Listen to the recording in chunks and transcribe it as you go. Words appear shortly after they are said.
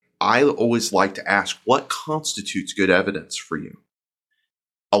I always like to ask, what constitutes good evidence for you?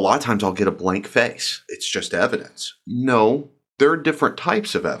 A lot of times I'll get a blank face. It's just evidence. No, there are different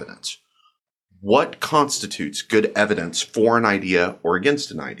types of evidence. What constitutes good evidence for an idea or against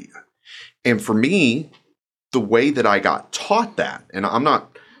an idea? And for me, the way that I got taught that, and I'm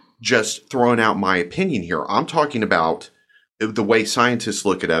not just throwing out my opinion here, I'm talking about the way scientists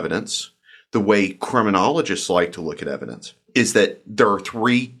look at evidence, the way criminologists like to look at evidence, is that there are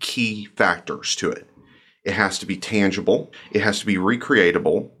three key factors to it. It has to be tangible, it has to be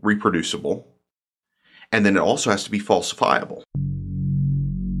recreatable, reproducible, and then it also has to be falsifiable.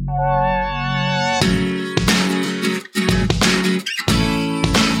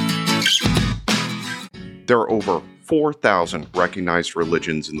 There are over 4,000 recognized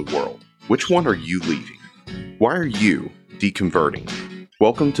religions in the world. Which one are you leaving? Why are you deconverting?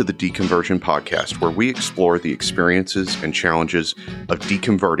 Welcome to the Deconversion podcast, where we explore the experiences and challenges of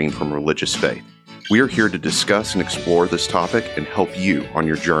deconverting from religious faith. We are here to discuss and explore this topic and help you on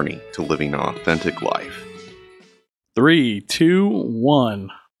your journey to living an authentic life. 3, 2, 1.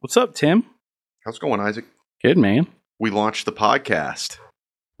 What's up, Tim? How's it going, Isaac? Good, man. We launched the podcast.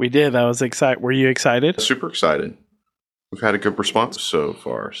 We did. I was excited. Were you excited? Super excited. We've had a good response so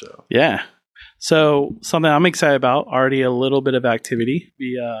far. Yeah. So something I'm excited about, already a little bit of activity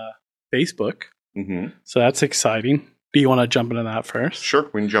via Facebook. Mm-hmm. So that's exciting. Do you want to jump into that first? Sure.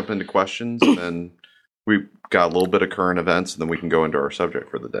 We can jump into questions, and then we've got a little bit of current events, and then we can go into our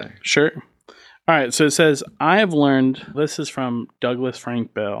subject for the day. Sure. All right. So it says, I have learned, this is from Douglas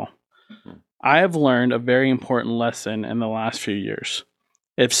Frank Bell. Mm-hmm. I have learned a very important lesson in the last few years.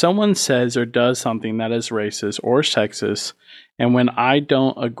 If someone says or does something that is racist or sexist, and when I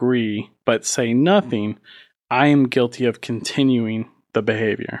don't agree but say nothing, I am guilty of continuing the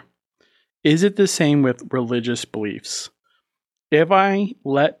behavior. Is it the same with religious beliefs? If I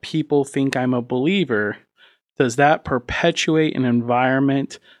let people think I'm a believer, does that perpetuate an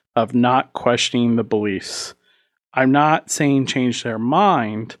environment of not questioning the beliefs? I'm not saying change their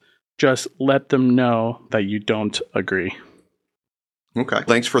mind, just let them know that you don't agree. Okay.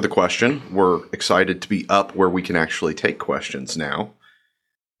 Thanks for the question. We're excited to be up where we can actually take questions now.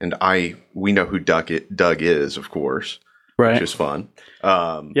 And we know who Doug is, of course, right? Which is fun.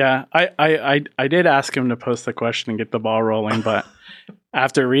 Yeah, I did ask him to post the question and get the ball rolling, but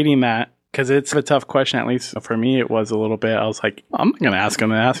after reading that, because it's a tough question, at least for me, it was a little bit. I was like, I'm not going to ask him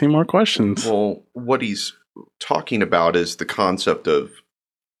to ask me more questions. Well, what he's talking about is the concept of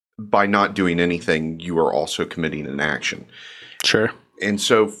by not doing anything, you are also committing an action. Sure. And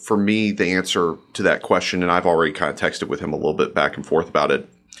so for me, the answer to that question, and I've already kind of texted with him a little bit back and forth about it,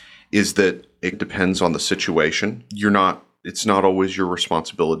 is that it depends on the situation. It's not always your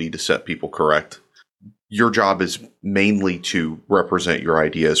responsibility to set people correct. Your job is mainly to represent your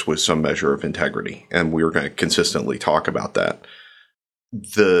ideas with some measure of integrity. And we're going to consistently talk about that.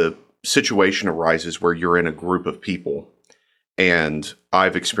 The situation arises where you're in a group of people, and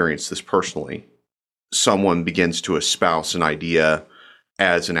I've experienced this personally. Someone begins to espouse an idea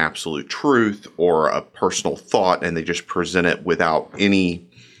as an absolute truth or a personal thought, and they just present it without any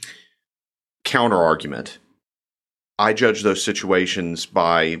counter argument. I judge those situations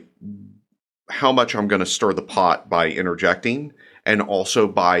by how much I'm going to stir the pot by interjecting, and also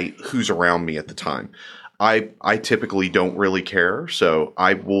by who's around me at the time. I typically don't really care, so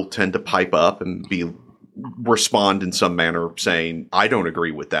I will tend to pipe up and respond in some manner saying, I don't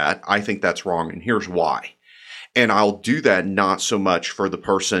agree with that. I think that's wrong, and here's why. And I'll do that not so much for the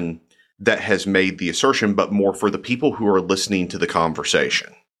person that has made the assertion, but more for the people who are listening to the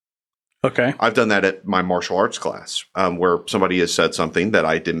conversation. Okay. I've done that at my martial arts class, where somebody has said something that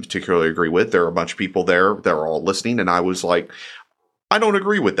I didn't particularly agree with. There are a bunch of people there that are all listening, and I was like, I don't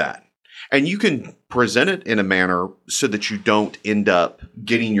agree with that. And you can present it in a manner so that you don't end up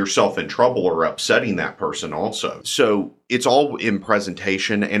getting yourself in trouble or upsetting that person also. So it's all in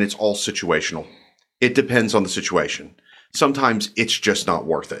presentation, and it's all situational. It depends on the situation. Sometimes it's just not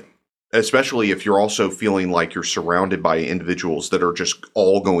worth it, especially if you're also feeling like you're surrounded by individuals that are just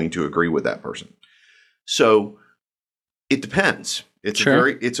all going to agree with that person. So it depends.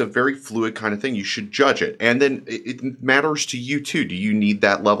 It's a very fluid kind of thing. You should judge it. And then it matters to you too. Do you need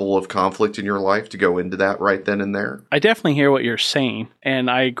that level of conflict in your life to go into that right then and there? I definitely hear what you're saying. And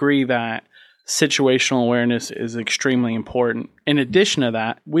I agree that situational awareness is extremely important. In addition to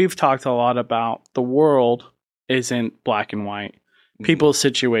that, we've talked a lot about the world isn't black and white. People's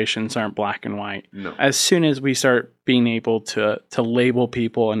situations aren't black and white. No. As soon as we start being able to label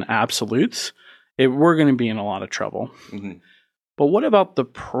people in absolutes, we're going to be in a lot of trouble. Mm-hmm. But what about the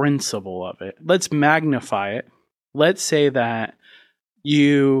principle of it? Let's magnify it. Let's say that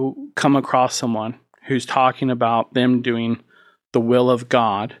you come across someone who's talking about them doing the will of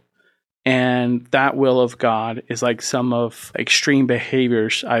God, and that will of God is like some of extreme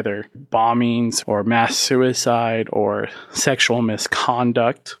behaviors, either bombings or mass suicide or sexual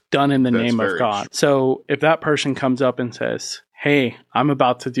misconduct done in the name of God. So if that person comes up and says, hey, I'm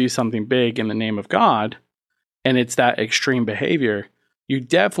about to do something big in the name of God, and it's that extreme behavior, you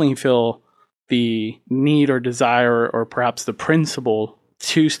definitely feel the need or desire or perhaps the principle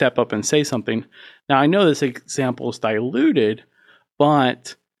to step up and say something. Now, I know this example is diluted,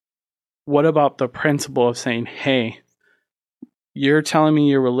 but what about the principle of saying, hey, you're telling me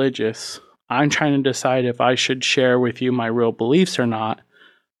you're religious. I'm trying to decide if I should share with you my real beliefs or not.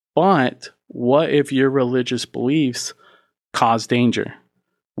 But what if your religious beliefs cause danger?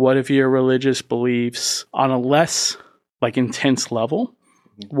 What if your religious beliefs on a less intense level?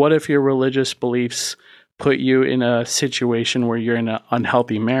 What if your religious beliefs put you in a situation where you're in an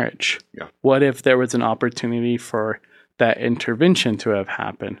unhealthy marriage? Yeah. What if there was an opportunity for that intervention to have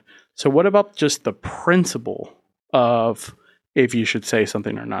happened? So what about just the principle of if you should say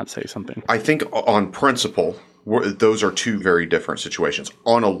something or not say something? I think on principle, those are two very different situations.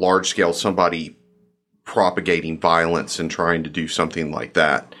 On a large scale, somebody propagating violence and trying to do something like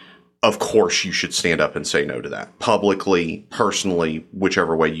that, of course you should stand up and say no to that. Publicly, personally,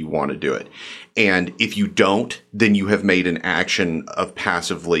 whichever way you want to do it. And if you don't, then you have made an action of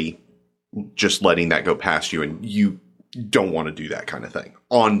passively just letting that go past you, and you don't want to do that kind of thing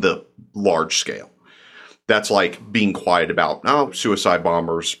on the large scale. That's like being quiet about, suicide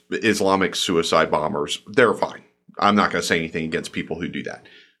bombers, Islamic suicide bombers. They're fine. I'm not going to say anything against people who do that.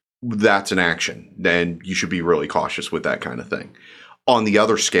 That's an action. Then you should be really cautious with that kind of thing. On the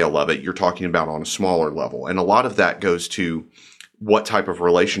other scale of it, you're talking about on a smaller level. And a lot of that goes to what type of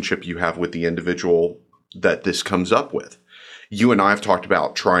relationship you have with the individual that this comes up with. You and I have talked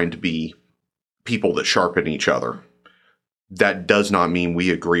about trying to be people that sharpen each other. That does not mean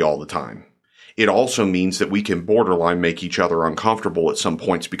we agree all the time. It also means that we can borderline make each other uncomfortable at some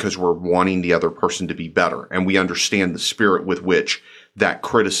points because we're wanting the other person to be better. And we understand the spirit with which that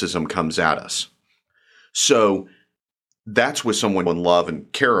criticism comes at us. So that's with someone we love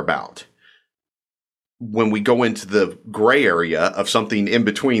and care about. When we go into the gray area of something in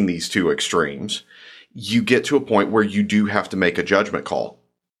between these two extremes, you get to a point where you do have to make a judgment call.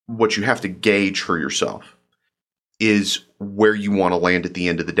 What you have to gauge for yourself is where you want to land at the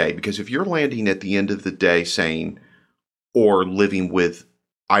end of the day. Because if you're landing at the end of the day saying, or living with,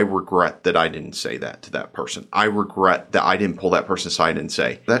 I regret that I didn't say that to that person. I regret that I didn't pull that person aside and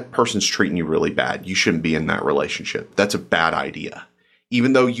say, that person's treating you really bad. You shouldn't be in that relationship. That's a bad idea.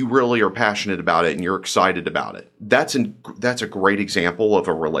 Even though you really are passionate about it and you're excited about it. That's a great example of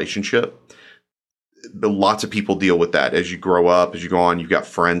a relationship. Lots of people deal with that as you grow up, as you go on. You've got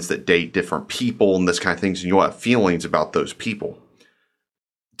friends that date different people and this kind of things, and you'll have feelings about those people.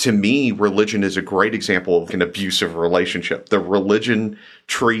 To me, religion is a great example of an abusive relationship. The religion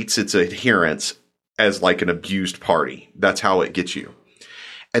treats its adherents as like an abused party. That's how it gets you.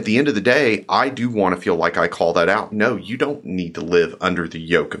 At the end of the day, I do want to feel like I call that out. No, you don't need to live under the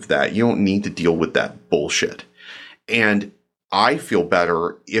yoke of that. You don't need to deal with that bullshit. And I feel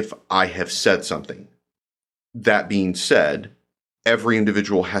better if I have said something. That being said, every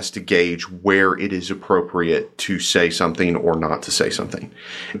individual has to gauge where it is appropriate to say something or not to say something.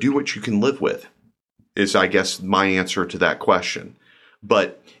 Do what you can live with is, I guess, my answer to that question.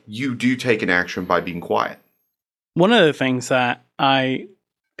 But you do take an action by being quiet. One of the things that I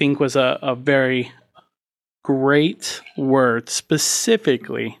think was a very great word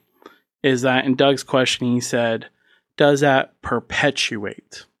specifically is that in Doug's question, he said, does that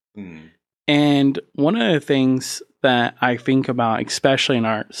perpetuate? And one of the things that I think about, especially in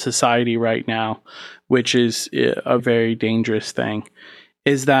our society right now, which is a very dangerous thing,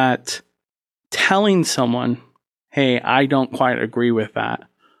 is that telling someone, hey, I don't quite agree with that,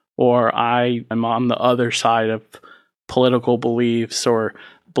 or I am on the other side of political beliefs or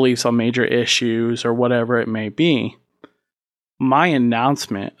beliefs on major issues or whatever it may be, my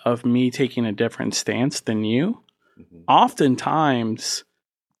announcement of me taking a different stance than you oftentimes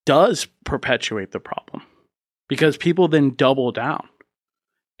does perpetuate the problem, because people then double down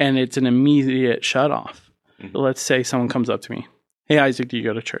and it's an immediate shut off. Let's say someone comes up to me, hey, Isaac, do you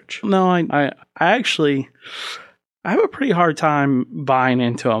go to church? No, I actually have a pretty hard time buying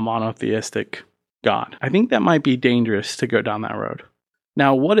into a monotheistic God. I think that might be dangerous to go down that road.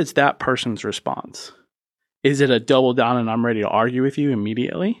 Now, what is that person's response? Is it a double down and I'm ready to argue with you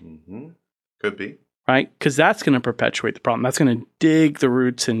immediately? Could be. Right? Because that's going to perpetuate the problem. That's going to dig the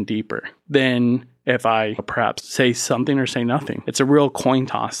roots in deeper than if I perhaps say something or say nothing. It's a real coin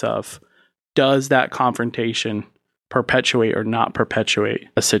toss of, does that confrontation perpetuate or not perpetuate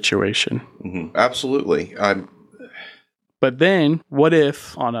a situation? Mm-hmm. Absolutely. But then, what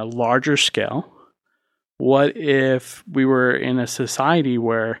if on a larger scale, what if we were in a society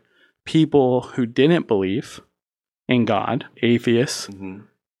where people who didn't believe in God, atheists,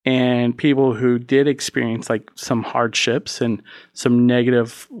 and people who did experience like some hardships and some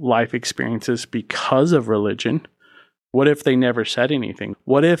negative life experiences because of religion, what if they never said anything?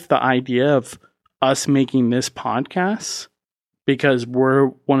 What if the idea of us making this podcast, because we're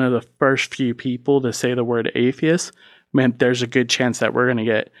one of the first few people to say the word atheist, meant there's a good chance that we're going to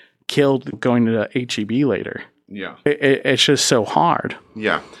get killed going to the HEB later? Yeah. It's just so hard.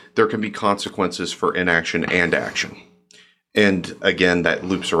 Yeah. There can be consequences for inaction and action. And again, that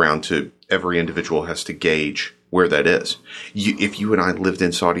loops around to every individual has to gauge where that is. If you and I lived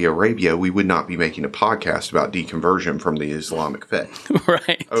in Saudi Arabia, we would not be making a podcast about deconversion from the Islamic faith.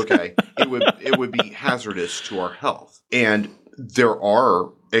 Right. Okay. It would be hazardous to our health. And there are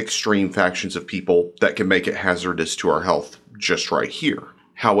extreme factions of people that can make it hazardous to our health just right here.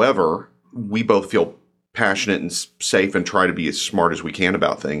 However, we both feel passionate and safe and try to be as smart as we can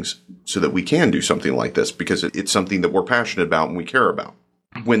about things so that we can do something like this because it's something that we're passionate about and we care about.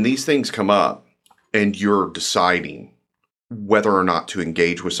 When these things come up and you're deciding whether or not to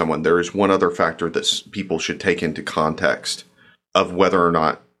engage with someone, there is one other factor that people should take into context of whether or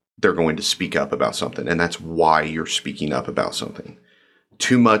not they're going to speak up about something, and that's why you're speaking up about something.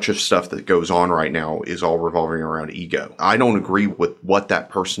 Too much of stuff that goes on right now is all revolving around ego. I don't agree with what that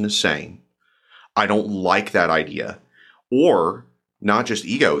person is saying. I don't like that idea. Or not just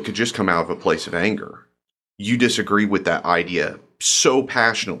ego, it could just come out of a place of anger. You disagree with that idea so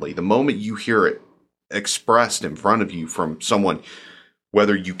passionately. The moment you hear it expressed in front of you from someone,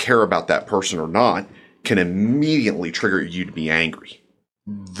 whether you care about that person or not, can immediately trigger you to be angry.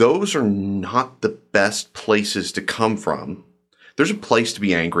 Those are not the best places to come from. There's a place to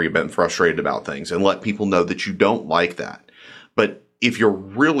be angry about and frustrated about things and let people know that you don't like that. But if you're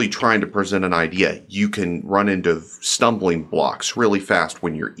really trying to present an idea, you can run into stumbling blocks really fast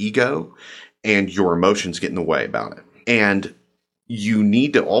when your ego and your emotions get in the way about it. And you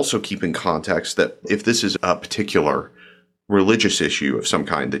need to also keep in context that if this is a particular religious issue of some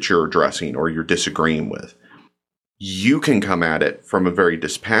kind that you're addressing or you're disagreeing with, you can come at it from a very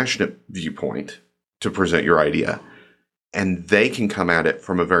dispassionate viewpoint to present your idea, and they can come at it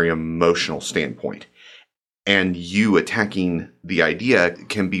from a very emotional standpoint. And you attacking the idea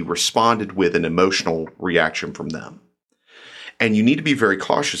can be responded with an emotional reaction from them. And you need to be very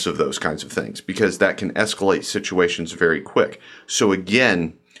cautious of those kinds of things because that can escalate situations very quick. So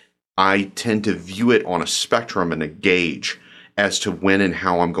again, I tend to view it on a spectrum and a gauge as to when and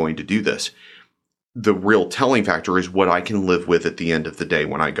how I'm going to do this. The real telling factor is what I can live with at the end of the day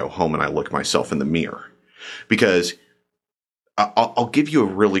when I go home and I look myself in the mirror. Because I'll give you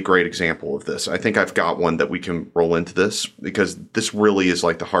a really great example of this. I think I've got one that we can roll into this because this really is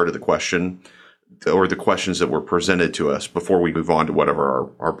like the heart of the question or the questions that were presented to us before we move on to whatever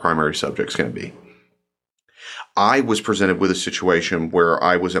our primary subject's going to be. I was presented with a situation where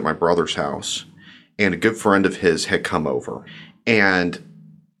I was at my brother's house and a good friend of his had come over. And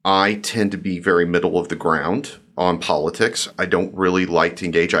I tend to be very middle of the ground on politics. I don't really like to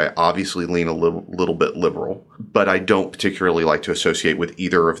engage. I obviously lean a little bit liberal, but I don't particularly like to associate with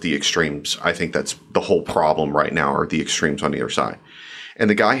either of the extremes. I think that's the whole problem right now, are the extremes on either side. And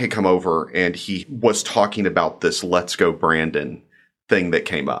the guy had come over and he was talking about this Let's Go Brandon thing that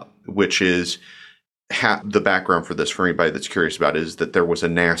came up, which is the background for this, for anybody that's curious about it, is that there was a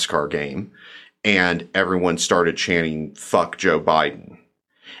NASCAR game and everyone started chanting, "Fuck Joe Biden."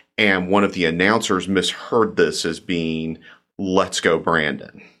 And one of the announcers misheard this as being, "Let's go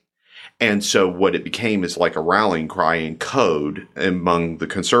Brandon." And so what it became is like a rallying cry in code among the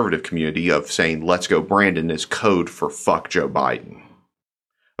conservative community of saying, "Let's go Brandon" is code for "fuck Joe Biden."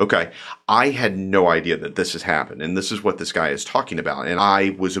 Okay, I had no idea that this has happened, and this is what this guy is talking about, and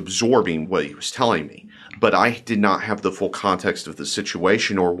I was absorbing what he was telling me, but I did not have the full context of the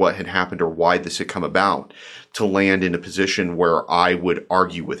situation or what had happened or why this had come about to land in a position where I would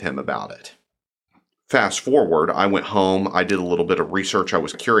argue with him about it. Fast forward, I went home, I did a little bit of research, I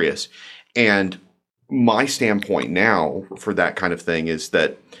was curious, and my standpoint now for that kind of thing is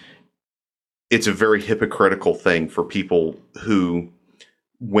that it's a very hypocritical thing for people who,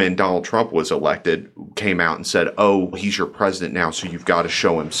 when Donald Trump was elected, came out and said, "Oh, he's your president now, so you've got to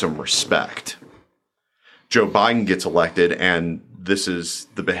show him some respect." Joe Biden gets elected, and this is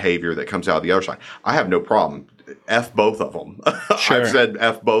the behavior that comes out of the other side. I have no problem. F both of them. Sure. I've said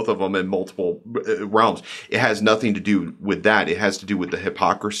F both of them in multiple realms. It has nothing to do with that. It has to do with the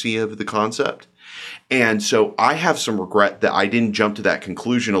hypocrisy of the concept. And so I have some regret that I didn't jump to that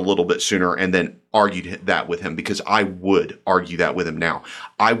conclusion a little bit sooner and then argued that with him, because I would argue that with him now.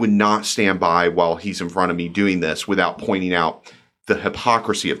 I would not stand by while he's in front of me doing this without pointing out the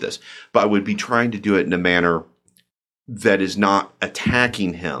hypocrisy of this. But I would be trying to do it in a manner that is not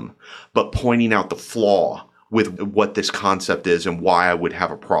attacking him, but pointing out the flaw with what this concept is and why I would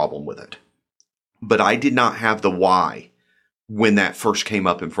have a problem with it. But I did not have the why when that first came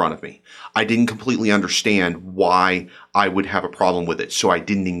up in front of me. I didn't completely understand why I would have a problem with it, so I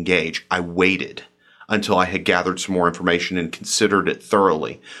didn't engage. I waited until I had gathered some more information and considered it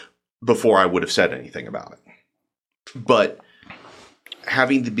thoroughly before I would have said anything about it. But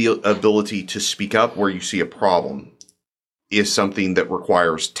having the ability to speak up where you see a problem is something that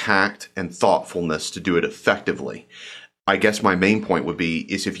requires tact and thoughtfulness to do it effectively. I guess my main point would be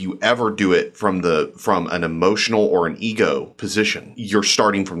is if you ever do it from an emotional or an ego position, you're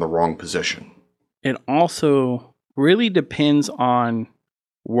starting from the wrong position. It also really depends on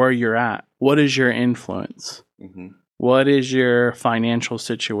where you're at. What is your influence? Mm-hmm. What is your financial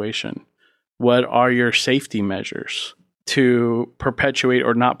situation? What are your safety measures to perpetuate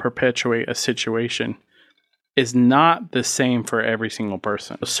or not perpetuate a situation? Is not the same for every single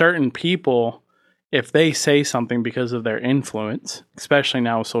person. Certain people, if they say something because of their influence, especially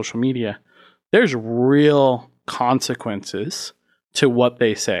now with social media, there's real consequences to what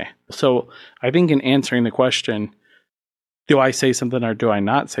they say. So I think in answering the question, do I say something or do I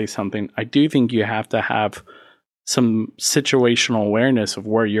not say something? I do think you have to have some situational awareness of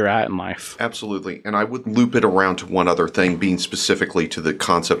where you're at in life. Absolutely. And I would loop it around to one other thing, being specifically to the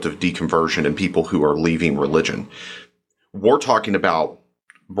concept of deconversion and people who are leaving religion. We're talking about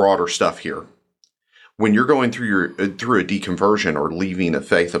broader stuff here. When you're going through a deconversion or leaving a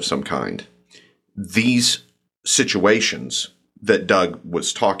faith of some kind, these situations that Doug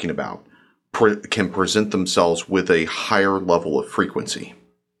was talking about can present themselves with a higher level of frequency.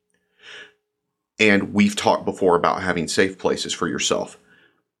 And we've talked before about having safe places for yourself.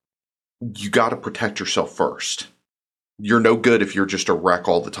 You got to protect yourself first. You're no good if you're just a wreck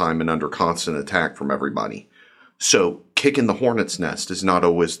all the time and under constant attack from everybody. So kicking the hornet's nest is not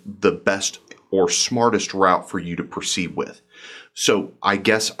always the best or smartest route for you to proceed with. So I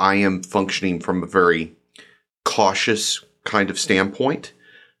guess I am functioning from a very cautious kind of standpoint,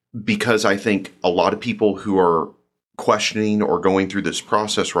 because I think a lot of people who are questioning or going through this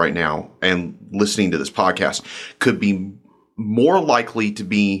process right now and listening to this podcast could be more likely to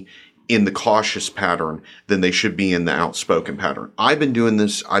be in the cautious pattern than they should be in the outspoken pattern. I've been doing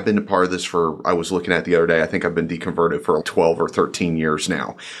this. I've been a part of this I was looking at the other day, I think I've been deconverted for 12 or 13 years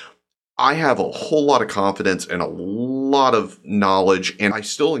now. I have a whole lot of confidence and a lot of knowledge, and I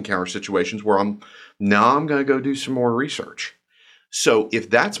still encounter situations where I'm going to go do some more research. So if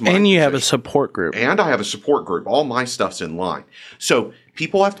that's my and you have a support group. And I have a support group. All my stuff's in line. So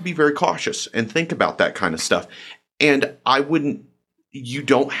people have to be very cautious and think about that kind of stuff. And you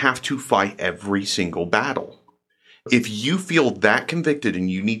don't have to fight every single battle. If you feel that convicted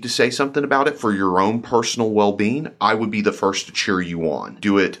and you need to say something about it for your own personal well-being, I would be the first to cheer you on.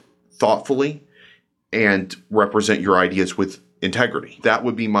 Do it thoughtfully and represent your ideas with integrity. That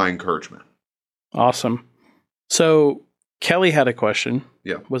would be my encouragement. Awesome. So Kelly had a question.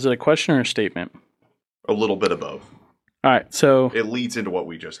 Yeah. Was it a question or a statement? A little bit of both. All right. So it leads into what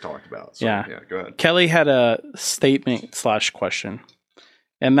we just talked about. So, yeah, go ahead. Kelly had a statement/question.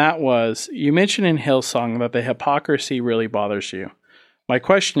 And that was, you mentioned in Hillsong that the hypocrisy really bothers you. My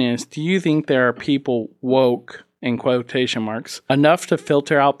question is, do you think there are people woke, in quotation marks, enough to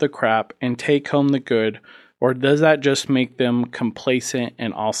filter out the crap and take home the good, or does that just make them complacent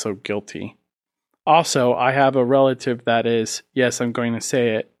and also guilty? Also, I have a relative that is, yes, I'm going to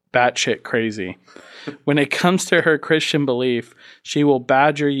say it, batshit crazy. When it comes to her Christian belief, she will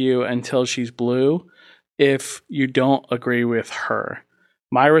badger you until she's blue if you don't agree with her.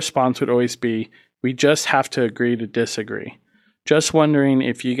 My response would always be, we just have to agree to disagree. Just wondering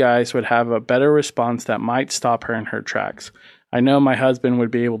if you guys would have a better response that might stop her in her tracks. I know my husband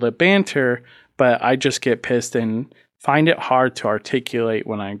would be able to banter, but I just get pissed and find it hard to articulate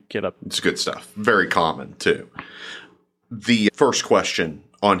when I get up. It's good stuff. Very common, too. The first question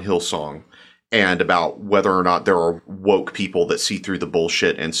on Hillsong and about whether or not there are woke people that see through the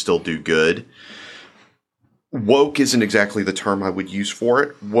bullshit and still do good. Woke isn't exactly the term I would use for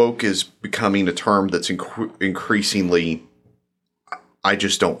it. Woke is becoming a term that's increasingly, I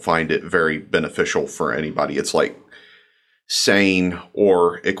just don't find it very beneficial for anybody. It's like saying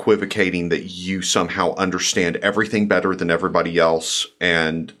or equivocating that you somehow understand everything better than everybody else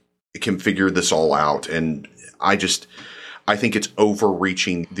and can figure this all out. And I think it's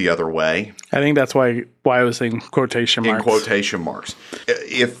overreaching the other way. I think that's why I was in quotation marks. In quotation marks.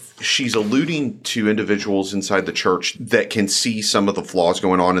 If she's alluding to individuals inside the church that can see some of the flaws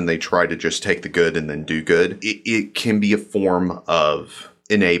going on and they try to just take the good and then do good, it can be a form of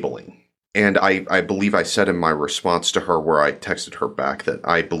enabling. And I believe I said in my response to her where I texted her back that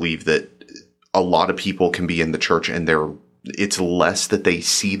I believe that a lot of people can be in the church and it's less that they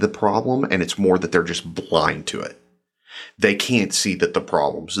see the problem and it's more that they're just blind to it. They can't see that the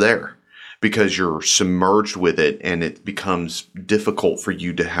problem's there because you're submerged with it and it becomes difficult for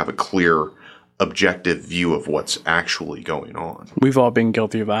you to have a clear, objective view of what's actually going on. We've all been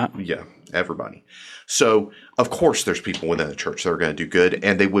guilty of that. Yeah, everybody. So, of course, there's people within the church that are going to do good,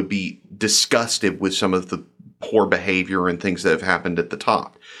 and they would be disgusted with some of the poor behavior and things that have happened at the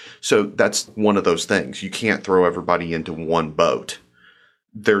top. So that's one of those things. You can't throw everybody into one boat.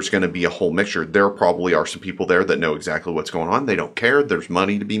 There's going to be a whole mixture. There probably are some people there that know exactly what's going on. They don't care. There's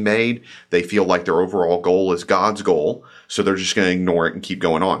money to be made. They feel like their overall goal is God's goal. So they're just going to ignore it and keep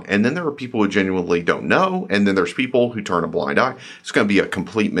going on. And then there are people who genuinely don't know. And then there's people who turn a blind eye. It's going to be a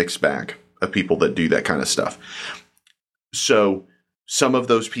complete mixed bag of people that do that kind of stuff. So some of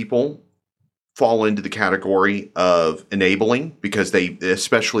those people fall into the category of enabling because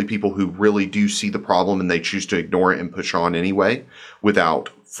especially people who really do see the problem and they choose to ignore it and push on anyway without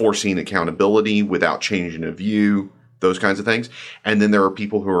forcing accountability, without changing a view, those kinds of things. And then there are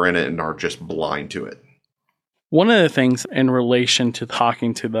people who are in it and are just blind to it. One of the things in relation to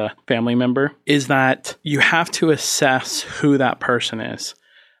talking to the family member is that you have to assess who that person is.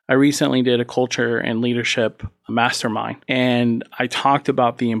 I recently did a culture and leadership mastermind, and I talked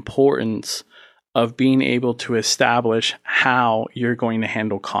about the importance of being able to establish how you're going to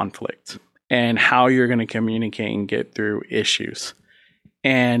handle conflict and how you're going to communicate and get through issues.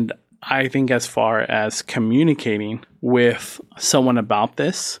 And I think as far as communicating with someone about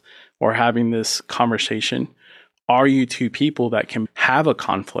this or having this conversation, are you two people that can have a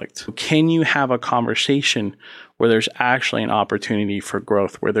conflict? Can you have a conversation where there's actually an opportunity for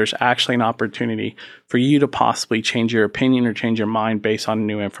growth, where there's actually an opportunity for you to possibly change your opinion or change your mind based on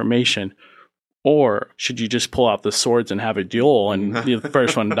new information? Or should you just pull out the swords and have a duel and the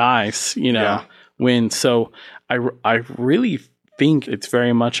first one dies, wins? So I really think it's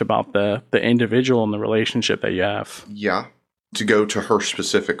very much about the individual and the relationship that you have. Yeah. To go to her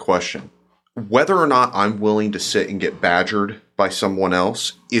specific question, whether or not I'm willing to sit and get badgered by someone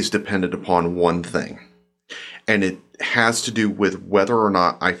else is dependent upon one thing. And it has to do with whether or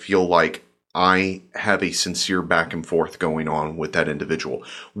not I feel like I have a sincere back and forth going on with that individual,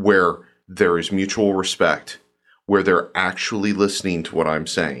 where there is mutual respect, where they're actually listening to what I'm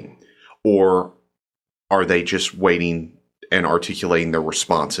saying, or are they just waiting and articulating their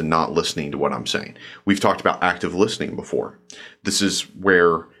response and not listening to what I'm saying? We've talked about active listening before. This is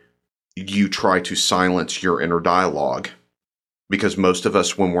where you try to silence your inner dialogue, because most of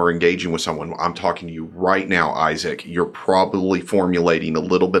us, when we're engaging with someone, I'm talking to you right now, Isaac, you're probably formulating a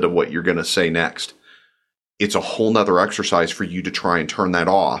little bit of what you're going to say next. It's a whole nother exercise for you to try and turn that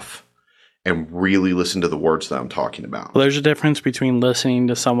off and really listen to the words that I'm talking about. Well, there's a difference between listening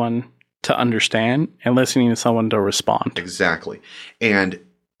to someone to understand and listening to someone to respond. Exactly. And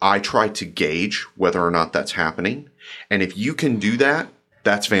I try to gauge whether or not that's happening. And if you can do that,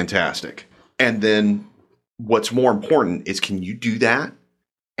 that's fantastic. And then what's more important is, can you do that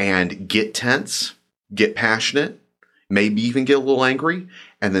and get tense, get passionate, maybe even get a little angry,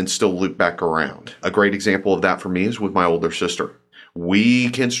 and then still loop back around? A great example of that for me is with my older sister. We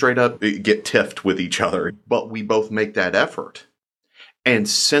can straight up get tiffed with each other, but we both make that effort. And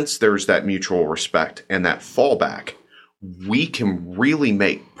since there's that mutual respect and that fallback, we can really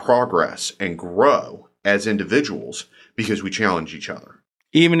make progress and grow as individuals because we challenge each other.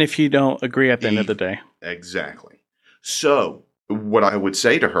 Even if you don't agree at the end of the day. Exactly. So what I would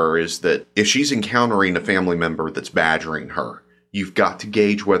say to her is that if she's encountering a family member that's badgering her, you've got to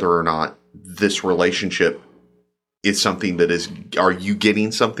gauge whether or not this relationship is something that is, are you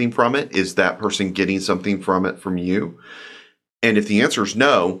getting something from it? Is that person getting something from it from you? And if the answer is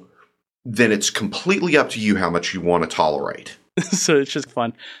no, then it's completely up to you how much you want to tolerate. So it's just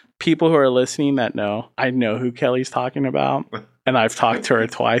fun. People who are listening that know, I know who Kelly's talking about. And I've talked to her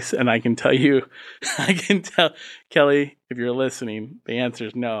twice, and I can tell Kelly, if you're listening, the answer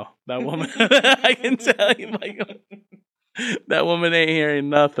is no. That woman, I can tell you, like, That woman ain't hearing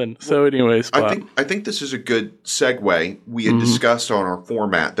nothing. So anyways, I think this is a good segue. We had discussed on our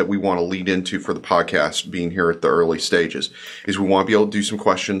format that we want to lead into for the podcast being here at the early stages is we want to be able to do some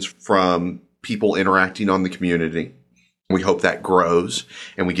questions from people interacting on the community. We hope that grows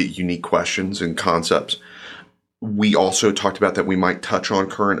and we get unique questions and concepts. We also talked about that we might touch on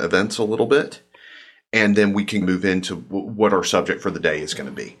current events a little bit, and then we can move into what our subject for the day is going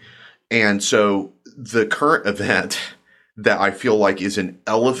to be. And so the current event that I feel like is an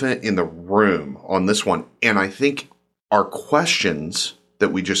elephant in the room on this one, and I think our questions that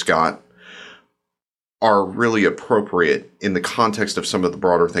we just got are really appropriate in the context of some of the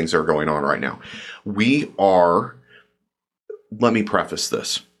broader things that are going on right now. Let me preface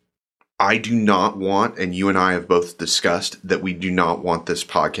this. I do not want, and you and I have both discussed that we do not want this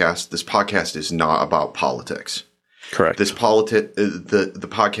podcast. This podcast is not about politics. correct. The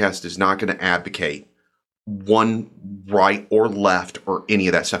podcast is not going to advocate one right or left or any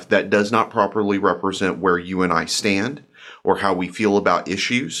of that stuff. That does not properly represent where you and I stand or how we feel about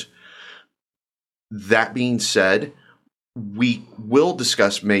issues. That being said, we will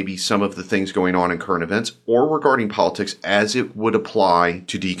discuss maybe some of the things going on in current events or regarding politics as it would apply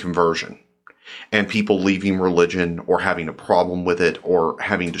to deconversion and people leaving religion or having a problem with it or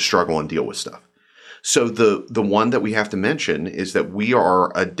having to struggle and deal with stuff. So the one that we have to mention is that we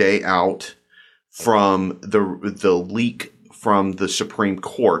are a day out from the leak from the Supreme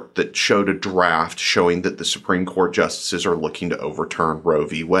Court that showed a draft showing that the Supreme Court justices are looking to overturn Roe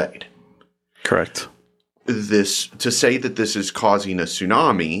v. Wade. Correct. To say that this is causing a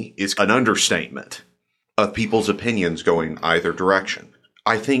tsunami is an understatement of people's opinions going either direction.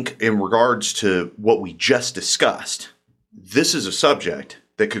 I think in regards to what we just discussed, this is a subject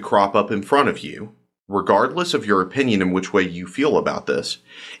that could crop up in front of you, regardless of your opinion and which way you feel about this.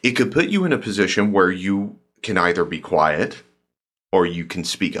 It could put you in a position where you can either be quiet or you can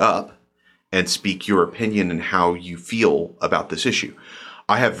speak up and speak your opinion and how you feel about this issue.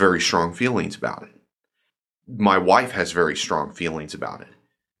 I have very strong feelings about it. My wife has very strong feelings about it.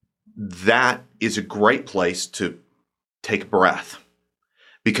 That is a great place to take a breath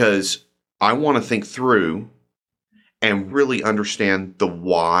because I want to think through and really understand the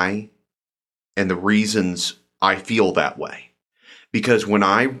why and the reasons I feel that way. Because when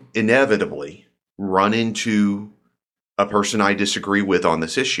I inevitably run into a person I disagree with on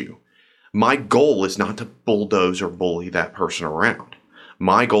this issue, my goal is not to bulldoze or bully that person around.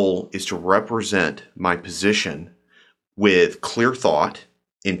 My goal is to represent my position with clear thought,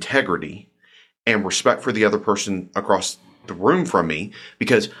 integrity, and respect for the other person across the room from me,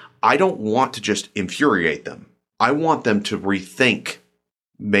 because I don't want to just infuriate them. I want them to rethink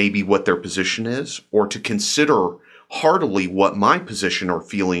maybe what their position is or to consider heartily what my position or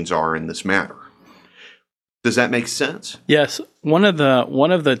feelings are in this matter. Does that make sense? Yes. One of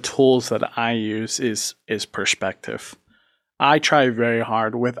the tools that I use is perspective. I try very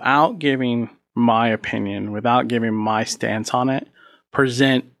hard without giving my opinion, without giving my stance on it,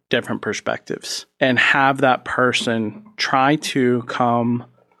 present different perspectives and have that person try to come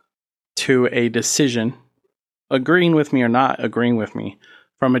to a decision, agreeing with me or not agreeing with me,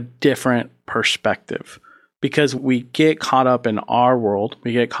 from a different perspective. Because we get caught up in our world,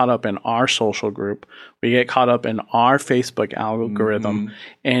 we get caught up in our social group, we get caught up in our Facebook algorithm,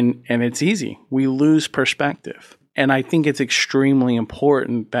 and it's easy. We lose perspective. And I think it's extremely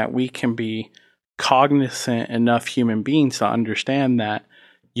important that we can be cognizant enough human beings to understand that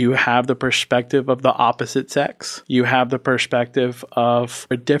you have the perspective of the opposite sex. You have the perspective of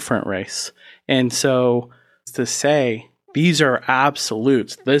a different race. And so to say, these are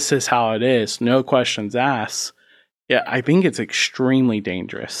absolutes, this is how it is, no questions asked, yeah, I think it's extremely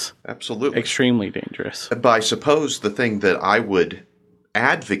dangerous. Absolutely. Extremely dangerous. But I suppose the thing that I would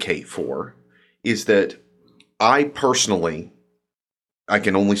advocate for is that I personally, I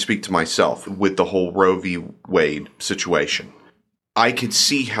can only speak to myself with the whole Roe v. Wade situation. I could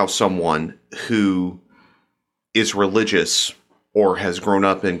see how someone who is religious or has grown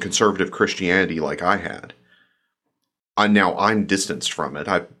up in conservative Christianity like I had, now I'm distanced from it.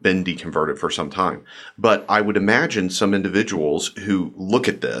 I've been deconverted for some time. But I would imagine some individuals who look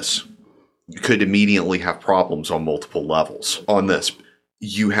at this could immediately have problems on multiple levels on this.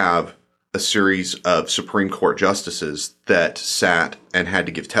 You have a series of Supreme Court justices that sat and had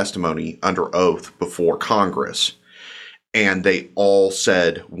to give testimony under oath before Congress. And they all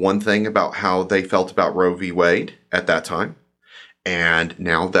said one thing about how they felt about Roe v. Wade at that time. And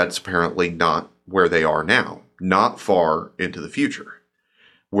now that's apparently not where they are now, not far into the future,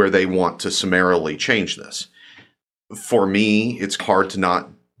 where they want to summarily change this. For me, it's hard to not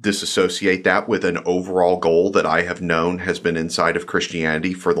disassociate that with an overall goal that I have known has been inside of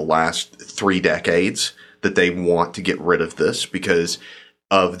Christianity for the last 3 decades, that they want to get rid of this because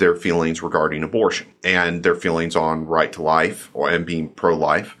of their feelings regarding abortion and their feelings on right to life and being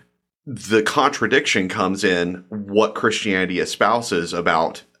pro-life. The contradiction comes in what Christianity espouses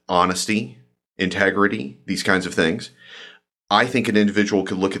about honesty, integrity, these kinds of things. I think an individual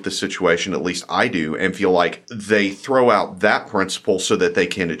could look at the situation, at least I do, and feel like they throw out that principle so that they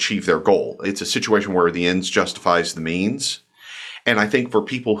can achieve their goal. It's a situation where the ends justifies the means. And I think for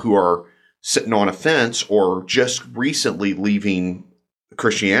people who are sitting on a fence or just recently leaving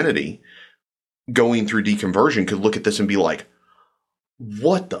Christianity, going through deconversion, could look at this and be like,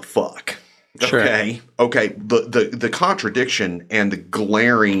 what the fuck? Sure. Okay. The contradiction and the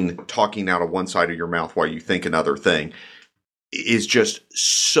glaring talking out of one side of your mouth while you think another thing is just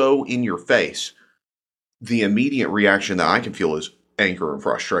so in your face. The immediate reaction that I can feel is anger and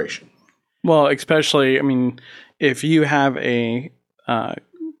frustration. Well, especially, I mean, if you have a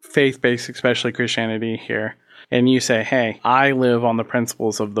faith-based, especially Christianity here, and you say, hey, I live on the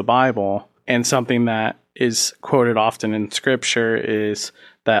principles of the Bible, and something that is quoted often in Scripture is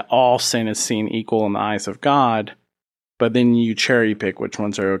that all sin is seen equal in the eyes of God, but then you cherry pick which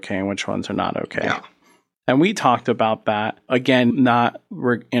ones are okay and which ones are not okay. Yeah. And we talked about that, again, not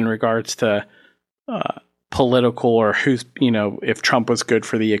in regards to political or who's, if Trump was good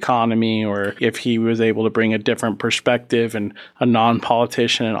for the economy or if he was able to bring a different perspective and a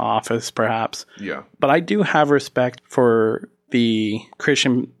non-politician in office, perhaps. Yeah. But I do have respect for the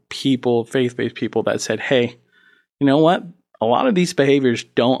Christian people, faith-based people that said, hey, you know what? A lot of these behaviors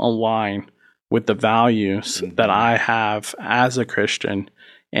don't align with the values that I have as a Christian.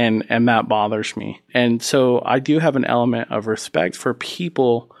 And that bothers me. And so I do have an element of respect for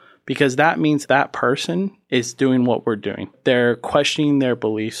people because that means that person is doing what we're doing. They're questioning their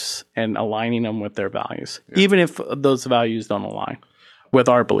beliefs and aligning them with their values, even if those values don't align with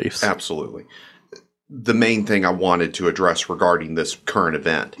our beliefs. Absolutely. The main thing I wanted to address regarding this current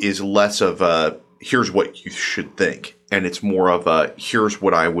event is less of a, here's what you should think. And it's more of a, here's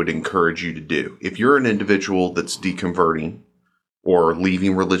what I would encourage you to do. If you're an individual that's deconverting, or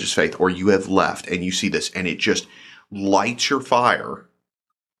leaving religious faith, or you have left and you see this and it just lights your fire,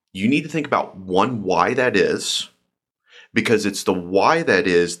 you need to think about, one, why that is, because it's the why that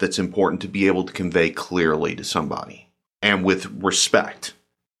is that's important to be able to convey clearly to somebody and with respect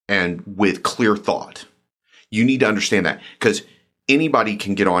and with clear thought. You need to understand that because anybody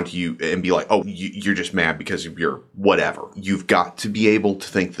can get onto you and be like, oh, you're just mad because of your whatever. You've got to be able to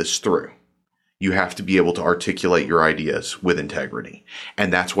think this through. You have to be able to articulate your ideas with integrity.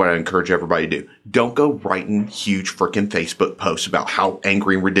 And that's what I encourage everybody to do. Don't go writing huge freaking Facebook posts about how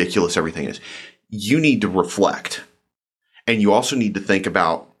angry and ridiculous everything is. You need to reflect. And you also need to think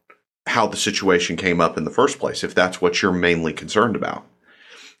about how the situation came up in the first place, if that's what you're mainly concerned about.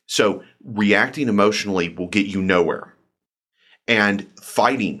 So reacting emotionally will get you nowhere. And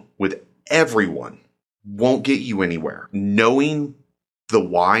fighting with everyone won't get you anywhere. Knowing the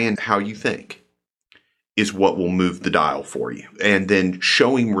why and how you think is what will move the dial for you. And then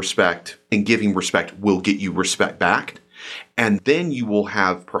showing respect and giving respect will get you respect back. And then you will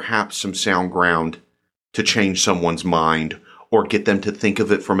have perhaps some sound ground to change someone's mind or get them to think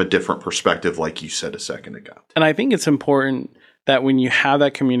of it from a different perspective, like you said a second ago. And I think it's important that when you have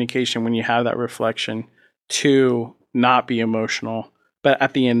that communication, when you have that reflection, to not be emotional. But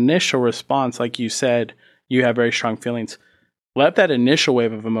at the initial response, like you said, you have very strong feelings. Let that initial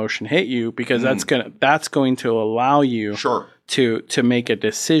wave of emotion hit you because that's going to allow you to make a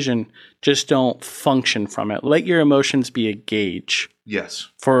decision. Just don't function from it. Let your emotions be a gauge. Yes.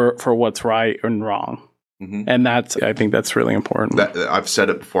 For what's right and wrong. Mm-hmm. And I think that's really important. I've said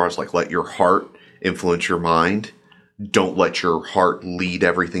it before. I was like, let your heart influence your mind. Don't let your heart lead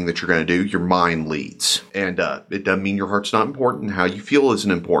everything that you're going to do. Your mind leads. And it doesn't mean your heart's not important. How you feel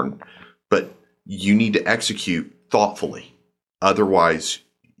isn't important. But you need to execute thoughtfully. Otherwise,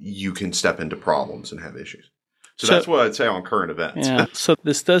 you can step into problems and have issues. So that's what I'd say on current events. Yeah. So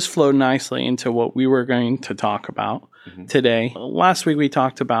this does flow nicely into what we were going to talk about today. Last week, we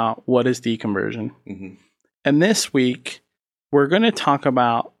talked about what is deconversion. Mm-hmm. And this week, we're going to talk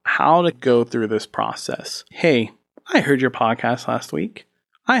about how to go through this process. Hey, I heard your podcast last week.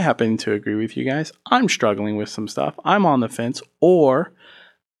 I happen to agree with you guys. I'm struggling with some stuff. I'm on the fence. Or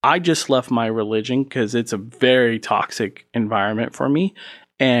I just left my religion because it's a very toxic environment for me.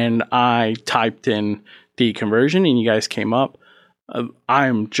 And I typed in deconversion and you guys came up.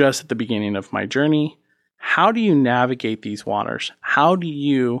 I'm just at the beginning of my journey. How do you navigate these waters? How do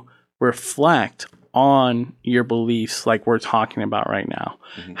you reflect on your beliefs like we're talking about right now?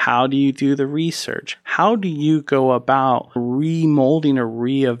 Mm-hmm. How do you do the research? How do you go about remolding or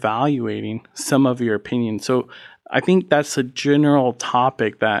reevaluating some of your opinions? So I think that's a general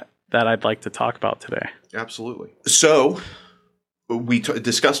topic that I'd like to talk about today. Absolutely. So we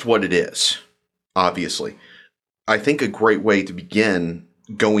discussed what it is, obviously. I think a great way to begin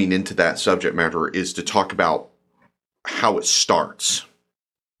going into that subject matter is to talk about how it starts.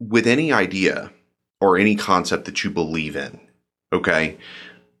 With any idea or any concept that you believe in, okay,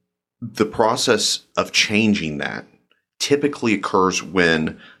 the process of changing that typically occurs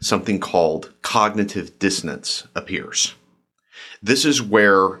when something called cognitive dissonance appears. This is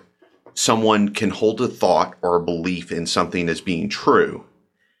where someone can hold a thought or a belief in something as being true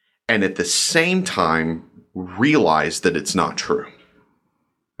and at the same time realize that it's not true.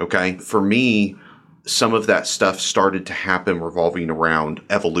 Okay? For me, some of that stuff started to happen revolving around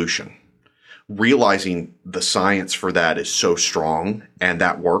evolution. Realizing the science for that is so strong and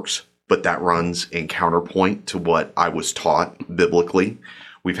that works, but that runs in counterpoint to what I was taught biblically.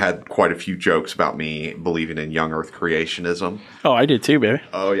 We've had quite a few jokes about me believing in young earth creationism. Oh, I did too, baby.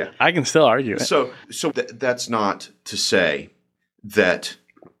 Oh, yeah. I can still argue it. So that's not to say that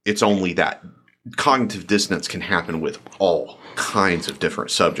it's only that. Cognitive dissonance can happen with all kinds of different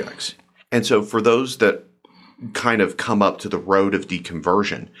subjects. And so for those that kind of come up to the road of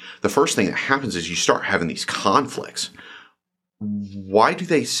deconversion, the first thing that happens is you start having these conflicts. Why do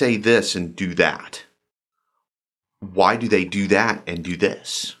they say this and do that? Why do they do that and do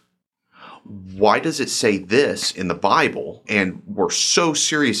this? Why does it say this in the Bible and we're so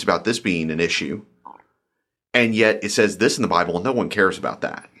serious about this being an issue, and yet it says this in the Bible and no one cares about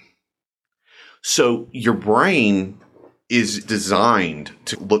that? So your brain is designed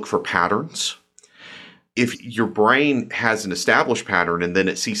to look for patterns. If your brain has an established pattern and then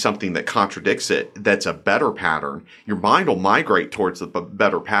it sees something that contradicts it, that's a better pattern, your mind will migrate towards the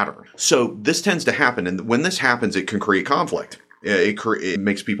better pattern. So this tends to happen. And when this happens, it can create conflict. It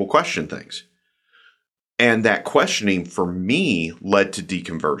makes people question things. And that questioning for me led to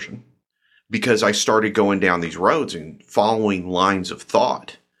deconversion because I started going down these roads and following lines of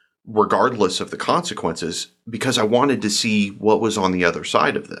thought, regardless of the consequences, because I wanted to see what was on the other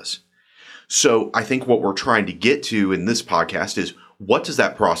side of this. So I think what we're trying to get to in this podcast is, what does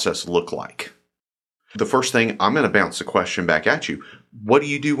that process look like? The first thing, I'm going to bounce the question back at you. What do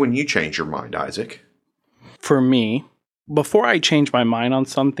you do when you change your mind, Isaac? For me, before I change my mind on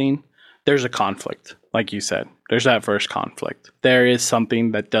something, there's a conflict. Like you said, there's that first conflict. There is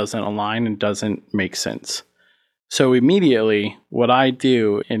something that doesn't align and doesn't make sense. So immediately, what I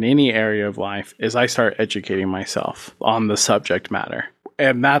do in any area of life is I start educating myself on the subject matter.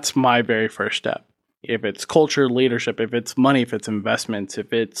 And that's my very first step. If it's culture, leadership, if it's money, if it's investments,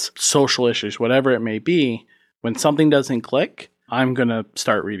 if it's social issues, whatever it may be, when something doesn't click, I'm going to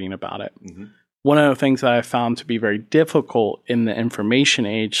start reading about it. Mm-hmm. One of the things that I found to be very difficult in the information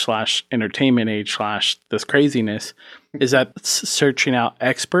age / entertainment age / this craziness is that searching out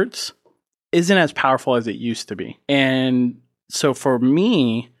experts isn't as powerful as it used to be. And so for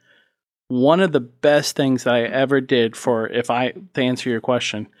me, one of the best things that I ever did to answer your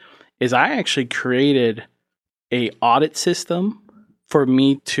question, is I actually created a audit system for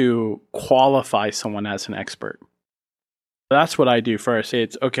me to qualify someone as an expert. That's what I do first.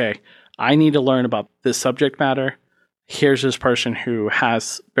 It's, okay, I need to learn about this subject matter. Here's this person who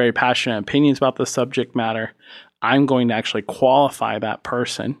has very passionate opinions about the subject matter. I'm going to actually qualify that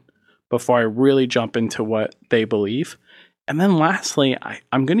person before I really jump into what they believe. And then lastly,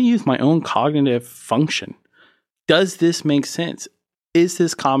 I'm going to use my own cognitive function. Does this make sense? Is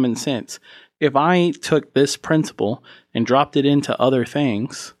this common sense? If I took this principle and dropped it into other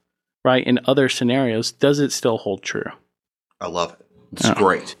things, right, in other scenarios, does it still hold true? I love it. It's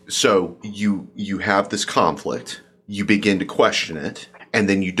great. So you have this conflict, you begin to question it, and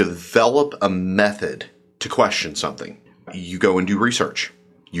then you develop a method to question something. You go and do research.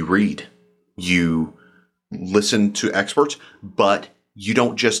 You read. You listen to experts, but you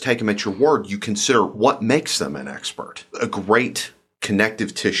don't just take them at your word. You consider what makes them an expert. A great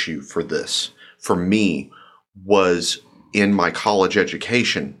connective tissue for this, for me, was in my college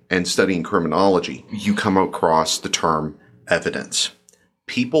education and studying criminology. You come across the term evidence.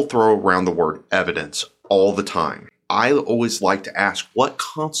 People throw around the word evidence all the time. I always like to ask, what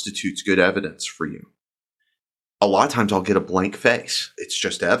constitutes good evidence for you? A lot of times I'll get a blank face. It's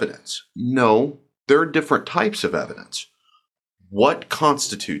just evidence. No, there are different types of evidence. What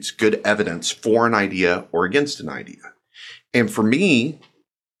constitutes good evidence for an idea or against an idea? And for me,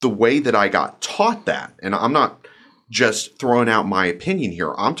 the way that I got taught that, and I'm not just throwing out my opinion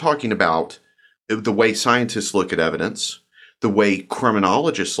here, I'm talking about the way scientists look at evidence, the way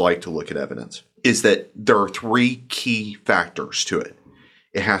criminologists like to look at evidence, is that there are three key factors to it.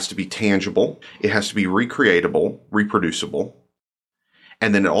 It has to be tangible, it has to be recreatable, reproducible,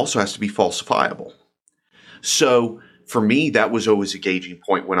 and then it also has to be falsifiable. So for me, that was always a gauging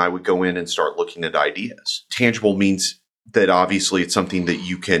point when I would go in and start looking at ideas. Tangible means that obviously it's something that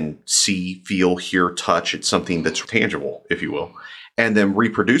you can see, feel, hear, touch. It's something that's tangible, if you will. And then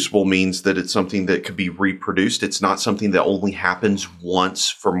reproducible means that it's something that could be reproduced. It's not something that only happens once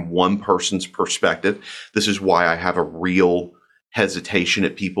from one person's perspective. This is why I have a real hesitation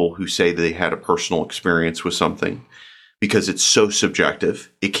at people who say they had a personal experience with something, because it's so subjective.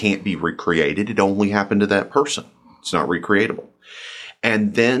 It can't be recreated. It only happened to that person. It's not recreatable.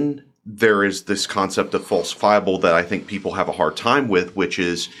 And then there is this concept of falsifiable that I think people have a hard time with, which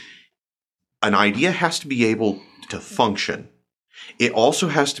is an idea has to be able to function. It also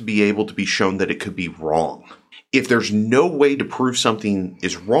has to be able to be shown that it could be wrong. If there's no way to prove something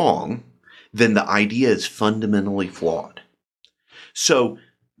is wrong, then the idea is fundamentally flawed. So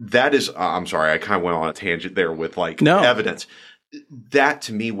that is, I'm sorry, I kind of went on a tangent there with evidence. That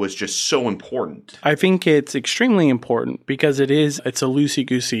to me was just so important. I think it's extremely important because it's a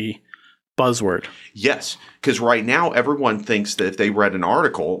loosey-goosey buzzword. Yes, because right now everyone thinks that if they read an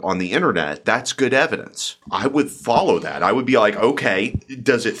article on the internet, that's good evidence. I would follow that. I would be like, okay,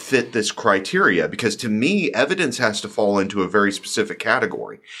 does it fit this criteria? Because to me, evidence has to fall into a very specific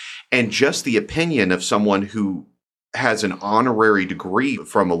category. And just the opinion of someone who has an honorary degree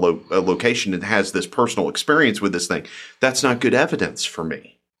from a location and has this personal experience with this thing, that's not good evidence for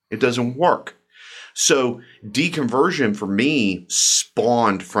me. It doesn't work. So deconversion for me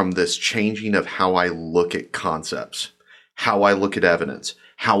spawned from this changing of how I look at concepts, how I look at evidence,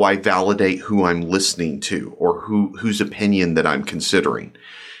 how I validate who I'm listening to or whose opinion that I'm considering.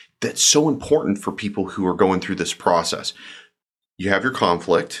 That's so important for people who are going through this process. You have your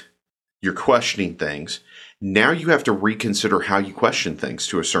conflict, you're questioning things. Now you have to reconsider how you question things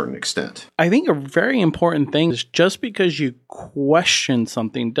to a certain extent. I think a very important thing is just because you question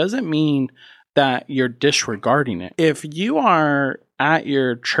something doesn't mean that you're disregarding it. If you are at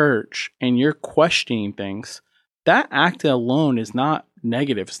your church and you're questioning things, that act alone is not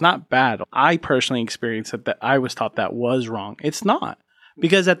negative. It's not bad. I personally experienced that I was taught that was wrong. It's not.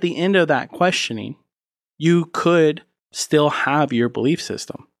 Because at the end of that questioning, you could still have your belief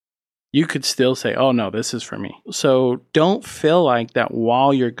system. You could still say, oh no, this is for me. So don't feel like that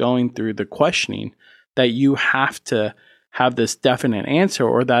while you're going through the questioning that you have to have this definite answer,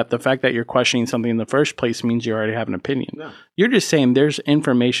 or that the fact that you're questioning something in the first place means you already have an opinion. No. You're just saying there's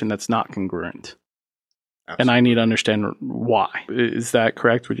information that's not congruent. Absolutely. And I need to understand why. Is that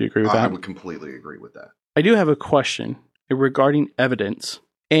correct? Would you agree with that? I would completely agree with that. I do have a question regarding evidence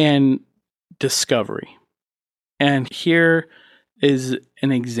and discovery. And here is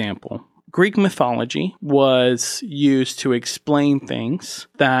an example. Greek mythology was used to explain things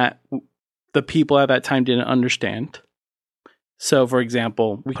that the people at that time didn't understand. So, for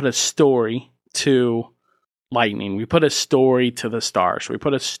example, we put a story to lightning. We put a story to the stars. We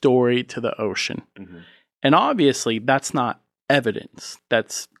put a story to the ocean. Mm-hmm. And obviously, that's not evidence.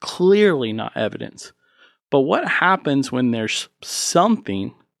 That's clearly not evidence. But what happens when there's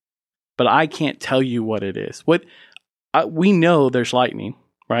something, but I can't tell you what it is? We know there's lightning,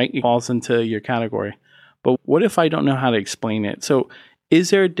 right? It falls into your category. But what if I don't know how to explain it? So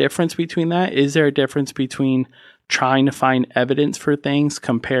is there a difference between that? Is there a difference between trying to find evidence for things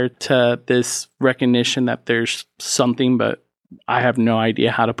compared to this recognition that there's something, but I have no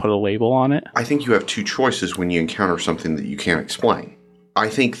idea how to put a label on it? I think you have two choices when you encounter something that you can't explain. I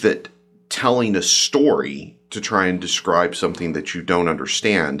think that telling a story to try and describe something that you don't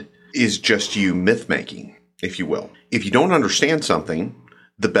understand is just you myth-making, if you will. If you don't understand something,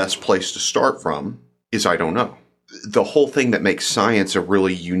 the best place to start from is I don't know. The whole thing that makes science a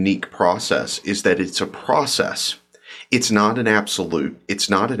really unique process is that it's a process. It's not an absolute. It's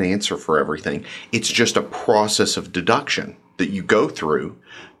not an answer for everything. It's just a process of deduction that you go through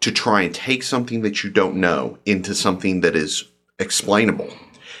to try and take something that you don't know into something that is explainable.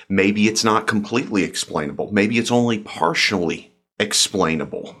 Maybe it's not completely explainable. Maybe it's only partially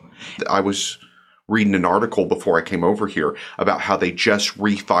explainable. I was reading an article before I came over here about how they just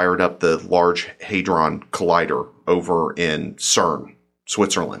refired up the Large Hadron Collider over in CERN,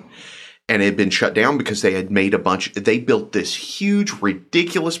 Switzerland. And it had been shut down because they had made they built this huge,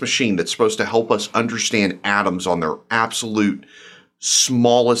 ridiculous machine that's supposed to help us understand atoms on their absolute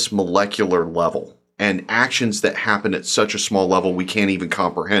smallest molecular level and actions that happen at such a small level we can't even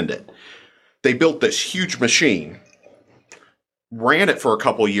comprehend it. They built this huge machine, ran it for a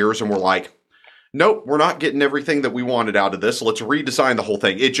couple of years, and were like, nope, we're not getting everything that we wanted out of this. Let's redesign the whole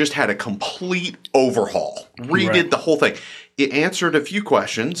thing. It just had a complete overhaul. Redid the whole thing. It answered a few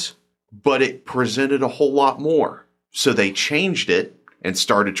questions, but it presented a whole lot more. So they changed it and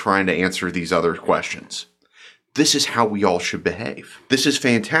started trying to answer these other questions. This is how we all should behave. This is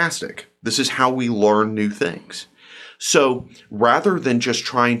fantastic. This is how we learn new things. So rather than just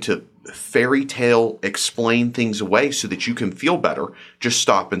trying to fairy tale explain things away so that you can feel better, just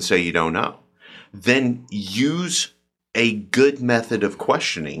stop and say you don't know. Then use a good method of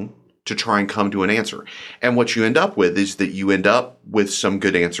questioning to try and come to an answer. And what you end up with is that you end up with some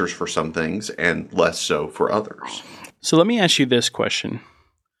good answers for some things and less so for others. So let me ask you this question.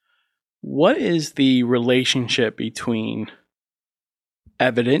 What is the relationship between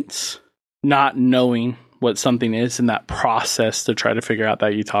evidence, not knowing what something is, and that process to try to figure out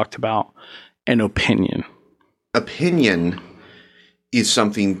that you talked about, and opinion? Opinion is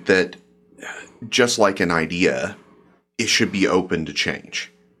something that, just like an idea, it should be open to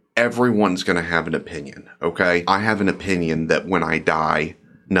change. Everyone's going to have an opinion, okay? I have an opinion that when I die,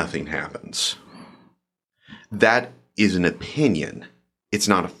 nothing happens. That is an opinion. It's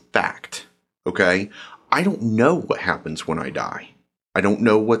not a fact, okay? I don't know what happens when I die. I don't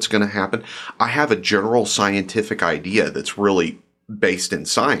know what's going to happen. I have a general scientific idea that's really based in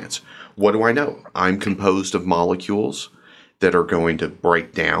science. What do I know? I'm composed of molecules that are going to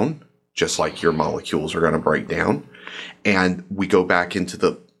break down, just like your molecules are going to break down. And we go back into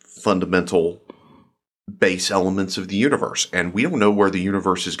the fundamental base elements of the universe. And we don't know where the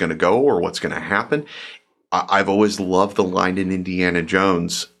universe is going to go or what's going to happen. I've always loved the line in Indiana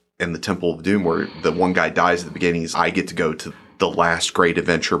Jones and the Temple of Doom where the one guy dies at the beginning. I get to go to the last great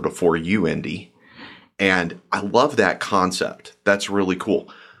adventure before you, Indy. And I love that concept. That's really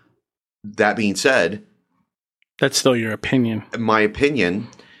cool. That being said, that's still your opinion. My opinion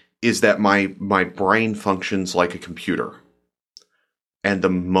is that my brain functions like a computer. And the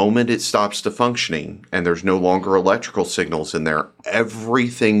moment it stops to functioning and there's no longer electrical signals in there,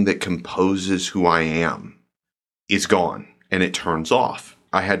 everything that composes who I am is gone and it turns off.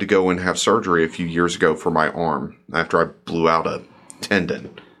 I had to go and have surgery a few years ago for my arm after I blew out a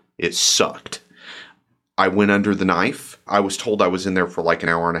tendon. It sucked. I went under the knife. I was told I was in there for like an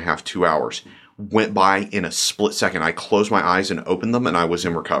hour and a half, 2 hours. Went by in a split second. I closed my eyes and opened them and I was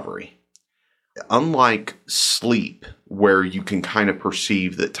in recovery. Unlike sleep, where you can kind of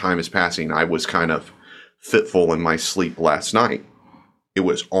perceive that time is passing, I was kind of fitful in my sleep last night. It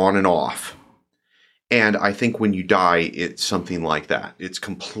was on and off. And I think when you die, it's something like that. It's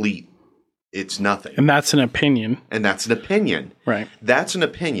complete. It's nothing. And that's an opinion. And that's an opinion. Right. That's an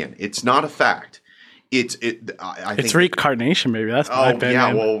opinion. It's not a fact. I think it's reincarnation, maybe. That's my opinion.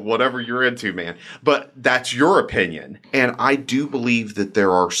 Yeah, well, whatever you're into, man. But that's your opinion. And I do believe that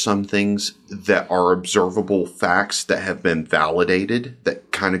there are some things that are observable facts that have been validated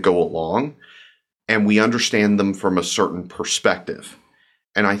that kind of go along. And we understand them from a certain perspective.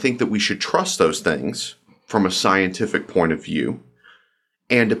 And I think that we should trust those things from a scientific point of view.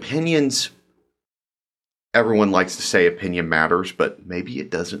 And opinions, everyone likes to say opinion matters, but maybe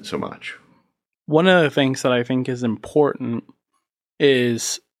it doesn't so much. One of the things that I think is important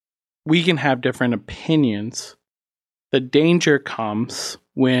is we can have different opinions. The danger comes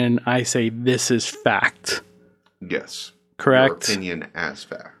when I say this is fact. Yes. Correct? Your opinion as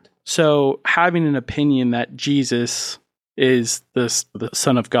fact. So having an opinion that Jesus is the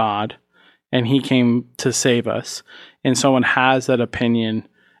Son of God and he came to save us, and someone has that opinion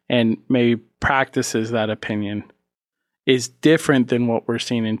and maybe practices that opinion, is different than what we're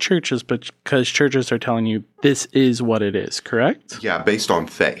seeing in churches, but because churches are telling you this is what it is, correct? Yeah, based on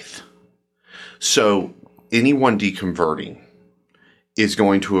faith. So anyone deconverting is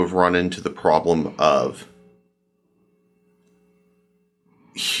going to have run into the problem of,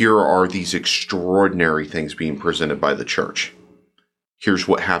 here are these extraordinary things being presented by the church. Here's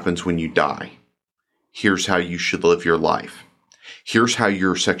what happens when you die. Here's how you should live your life. Here's how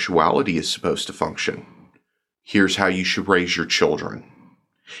your sexuality is supposed to function. Here's how you should raise your children.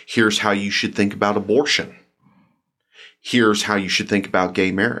 Here's how you should think about abortion. Here's how you should think about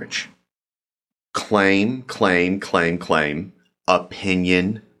gay marriage. Claim, claim, claim, claim.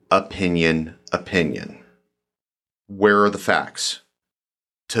 Opinion, opinion, opinion. Where are the facts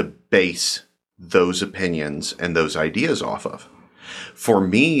to base those opinions and those ideas off of? For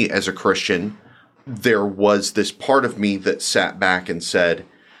me as a Christian, there was this part of me that sat back and said,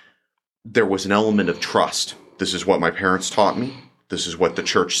 there was an element of trust. This is what my parents taught me. This is what the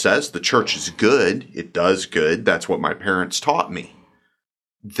church says. The church is good. It does good. That's what my parents taught me.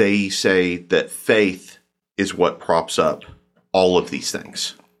 They say that faith is what props up all of these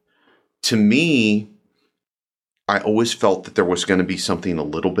things. to me, I always felt that there was going to be something a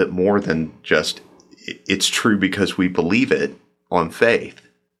little bit more than just it's true because we believe it on faith.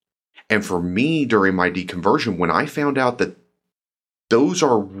 And for me, during my deconversion, when I found out that those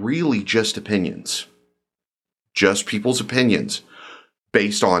are really just opinions, just people's opinions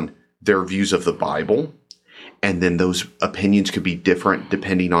based on their views of the Bible, and then those opinions could be different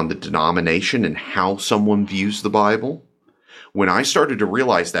depending on the denomination and how someone views the Bible. When I started to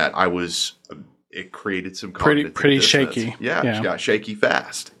realize that, it created some cognitive pretty dissonance. shaky. Yeah, it got shaky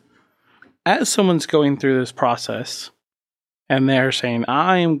fast. As someone's going through this process and they're saying,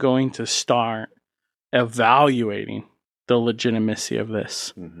 I am going to start evaluating the legitimacy of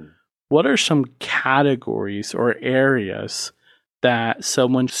this, what are some categories or areas that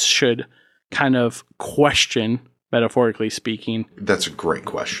someone should kind of question, metaphorically speaking? That's a great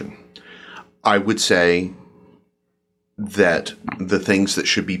question. I would say that the things that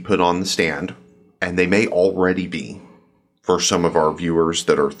should be put on the stand, and they may already be for some of our viewers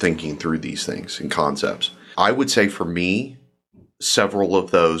that are thinking through these things and concepts. I would say for me, several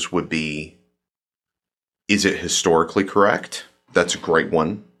of those would be, is it historically correct? That's a great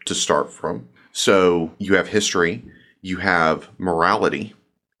one to start from. So you have history, you have morality.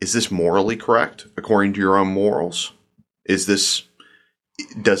 Is this morally correct according to your own morals? Does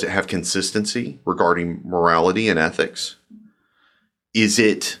it have consistency regarding morality and ethics?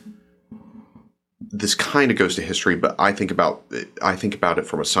 This kind of goes to history, but I think about it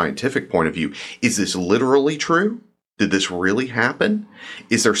from a scientific point of view. Is this literally true? Did this really happen?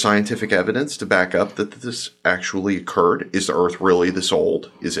 Is there scientific evidence to back up that this actually occurred? Is the Earth really this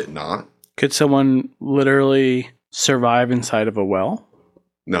old? Is it not? Could someone literally survive inside of a well?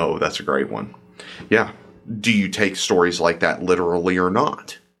 No, that's a great one. Yeah. Do you take stories like that literally or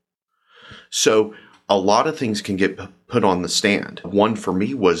not? So a lot of things can get put on the stand. One for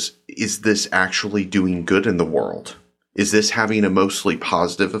me was, is this actually doing good in the world? Is this having a mostly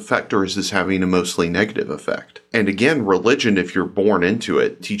positive effect, or is this having a mostly negative effect? And again, religion, if you're born into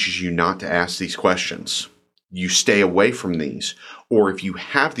it, teaches you not to ask these questions. You stay away from these. Or if you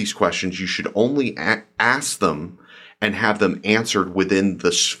have these questions, you should only ask them and have them answered within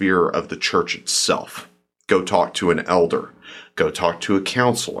the sphere of the church itself. Go talk to an elder. Go talk to a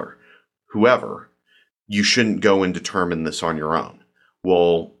counselor. Whoever. You shouldn't go and determine this on your own.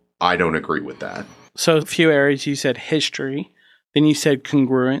 Well, I don't agree with that. So a few areas, you said history, then you said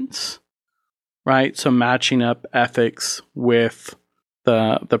congruence, right? So matching up ethics with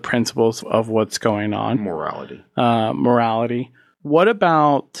the principles of what's going on. Morality. What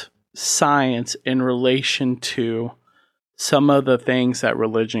about science in relation to some of the things that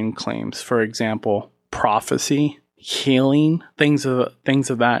religion claims? For example, prophecy, healing, things of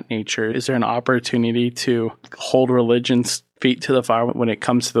that nature. Is there an opportunity to hold religion's feet to the fire when it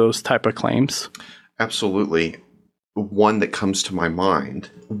comes to those type of claims? Absolutely. One that comes to my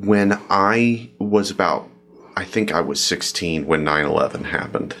mind, when I was I think I was 16 when 9/11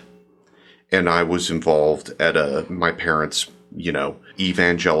 happened. And I was involved at my parents'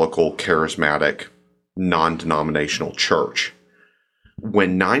 evangelical, charismatic, non-denominational church.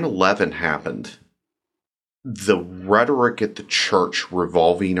 When 9/11 happened, the rhetoric at the church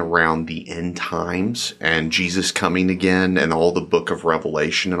revolving around the end times and Jesus coming again and all the book of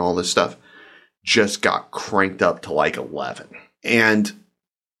Revelation and all this stuff just got cranked up to like 11. And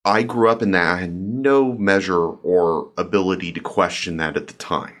I grew up in that. I had no measure or ability to question that at the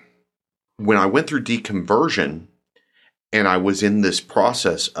time. When I went through deconversion and I was in this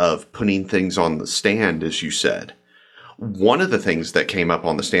process of putting things on the stand, as you said, one of the things that came up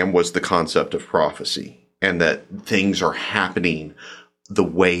on the stand was the concept of prophecy. And that things are happening the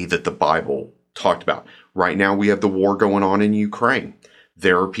way that the Bible talked about. Right now, we have the war going on in Ukraine.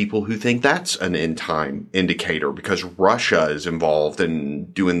 There are people who think that's an end time indicator because Russia is involved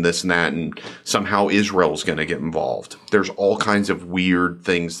in doing this and that, and somehow Israel's going to get involved. There's all kinds of weird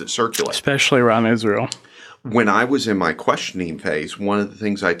things that circulate. Especially around Israel. When I was in my questioning phase, one of the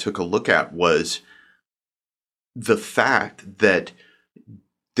things I took a look at was the fact that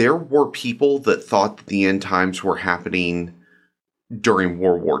there were people that thought that the end times were happening during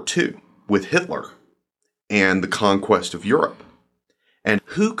World War II with Hitler and the conquest of Europe. And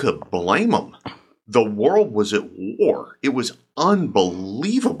who could blame them? The world was at war. It was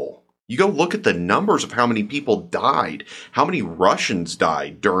unbelievable. You go look at the numbers of how many people died, how many Russians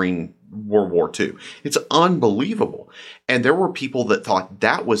died during World War II. It's unbelievable. And there were people that thought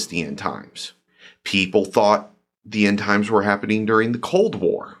that was the end times. People thought the end times were happening during the Cold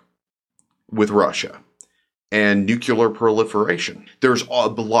War with Russia and nuclear proliferation. There's a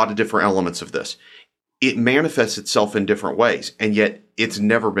lot of different elements of this. It manifests itself in different ways, and yet it's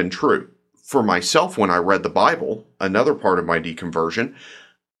never been true. for myself, when I read the Bible, another part of my deconversion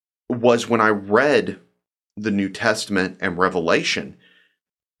was when I read the New Testament and Revelation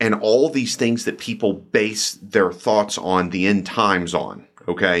and all these things that people base their thoughts on the end times on,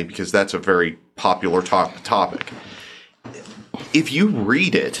 okay? Because that's a very popular topic. If you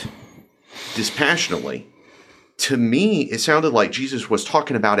read it dispassionately, to me, it sounded like Jesus was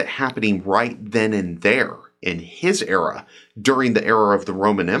talking about it happening right then and there in his era, during the era of the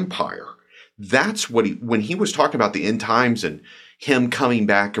Roman Empire. That's what when he was talking about the end times and him coming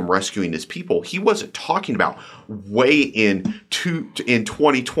back and rescuing his people, he wasn't talking about way in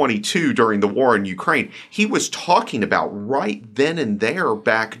 2022 during the war in Ukraine. He was talking about right then and there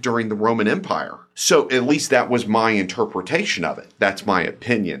back during the Roman Empire. So at least that was my interpretation of it. That's my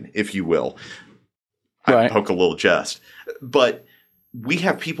opinion, if you will. I poke a little jest. But we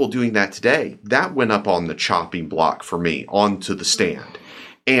have people doing that today. That went up on the chopping block for me, onto the stand.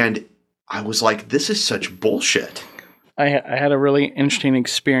 And I was like, this is such bullshit. I had a really interesting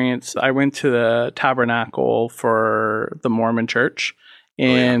experience. I went to the tabernacle for the Mormon church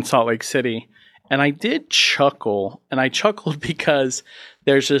in Salt Lake City. And I did chuckle. And I chuckled because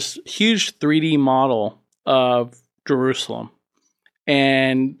there's this huge 3D model of Jerusalem.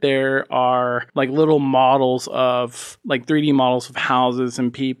 And there are like little models of like 3D models of houses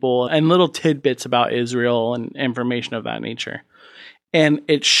and people and little tidbits about Israel and information of that nature. And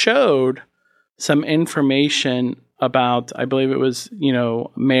it showed some information about, I believe it was,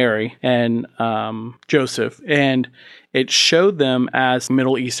 Mary and Joseph. And it showed them as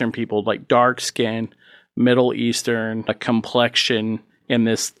Middle Eastern people, like dark skin, Middle Eastern complexion in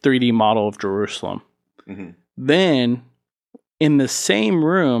this 3D model of Jerusalem. Mm-hmm. Then in the same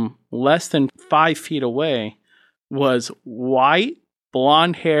room, less than 5 feet away, was white,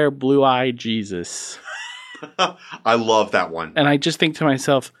 blonde hair, blue-eyed Jesus. I love that one. And I just think to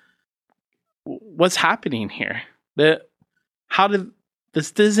myself, what's happening here?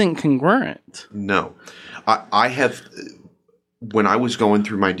 This isn't congruent. No. I have, when I was going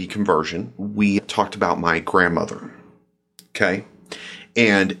through my deconversion, we talked about my grandmother. Okay?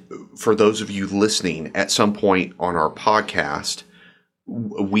 And for those of you listening, at some point on our podcast,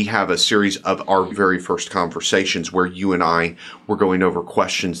 we have a series of our very first conversations where you and I were going over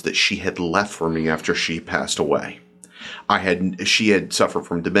questions that she had left for me after she passed away. She had suffered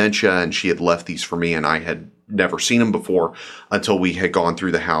from dementia and she had left these for me, and I had never seen them before until we had gone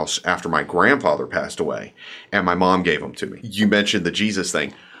through the house after my grandfather passed away, and my mom gave them to me. You mentioned the Jesus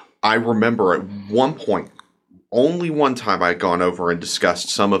thing. I remember at one point, only one time I had gone over and discussed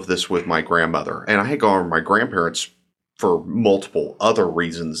some of this with my grandmother, and I had gone over my grandparents for multiple other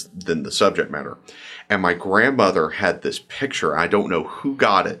reasons than the subject matter. And my grandmother had this picture, I don't know who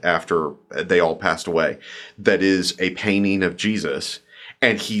got it after they all passed away, that is a painting of Jesus.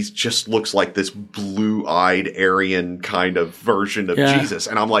 And he just looks like this blue-eyed Aryan kind of version of Jesus.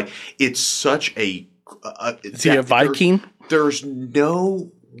 And I'm like, it's such a... is he a Viking? There's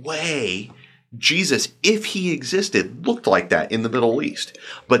no way Jesus, if he existed, looked like that in the Middle East.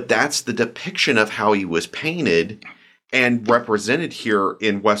 But that's the depiction of how he was painted and represented here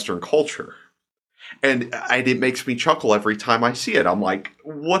in Western culture. And it makes me chuckle every time I see it. I'm like,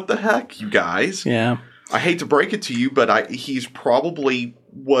 what the heck, you guys? Yeah. I hate to break it to you, but he's probably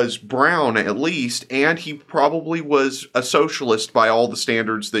was brown at least, and he probably was a socialist by all the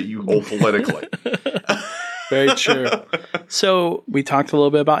standards that you hold politically. Very true. So we talked a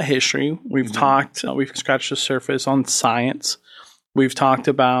little bit about history. We've scratched the surface on science. We've talked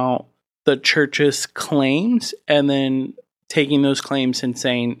about the church's claims and then taking those claims and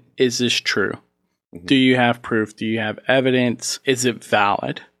saying, is this true? Mm-hmm. Do you have proof? Do you have evidence? Is it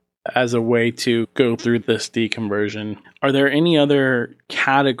valid as a way to go through this deconversion? Are there any other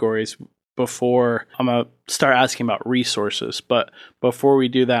categories before I'm going to start asking about resources? But before we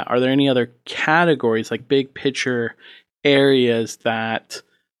do that, are there any other categories, like big picture areas that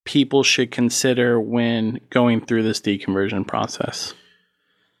people should consider when going through this deconversion process?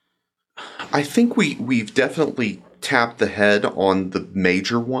 I think we've definitely tapped the head on the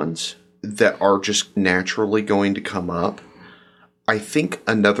major ones that are just naturally going to come up. I think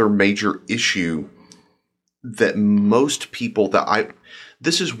another major issue that most people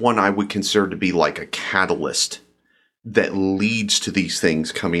this is one I would consider to be like a catalyst that leads to these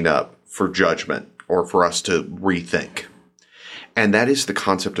things coming up for judgment or for us to rethink. And that is the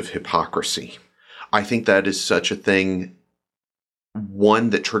concept of hypocrisy. I think that is such a thing,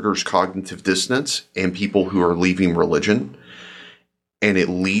 one that triggers cognitive dissonance in people who are leaving religion. And it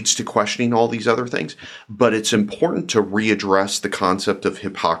leads to questioning all these other things. But it's important to readdress the concept of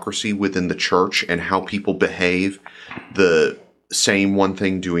hypocrisy within the church and how people behave, the saying one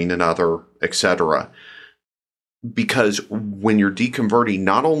thing, doing another, etc. Because when you're deconverting,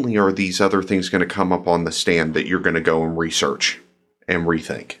 not only are these other things going to come up on the stand that you're going to go and research and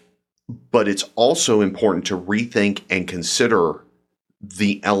rethink, but it's also important to rethink and consider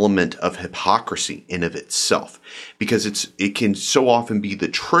the element of hypocrisy in of itself, because it can so often be the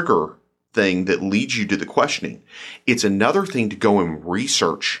trigger thing that leads you to the questioning. It's another thing to go and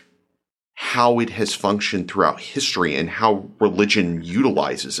research how it has functioned throughout history and how religion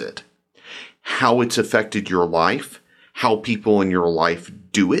utilizes it, how it's affected your life, how people in your life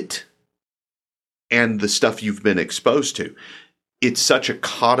do it, and the stuff you've been exposed to. It's such a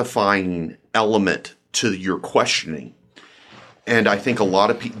codifying element to your questioning. And I think a lot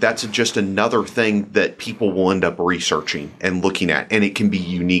of people, that's just another thing that people will end up researching and looking at. And it can be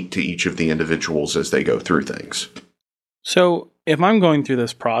unique to each of the individuals as they go through things. So if I'm going through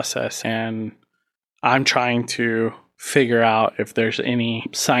this process and I'm trying to figure out if there's any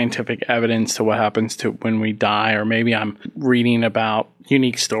scientific evidence to what happens to when we die, or maybe I'm reading about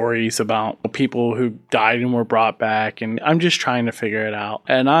unique stories about people who died and were brought back, and I'm just trying to figure it out.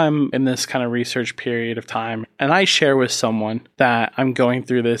 And I'm in this kind of research period of time, and I share with someone that I'm going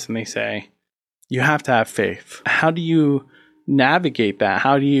through this, and they say, you have to have faith. How do you navigate that?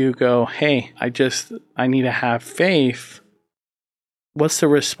 How do you go, hey, I need to have faith? What's the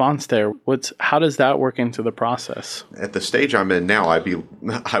response there? How does that work into the process? At the stage I'm in now,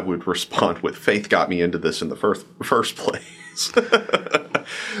 I would respond with, faith got me into this in the first place.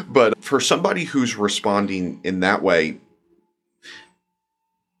 But for somebody who's responding in that way,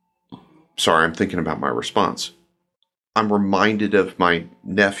 sorry, I'm thinking about my response. I'm reminded of my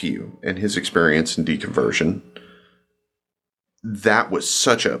nephew and his experience in deconversion. That was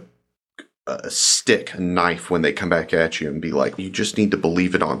such a stick, a knife when they come back at you and be like, you just need to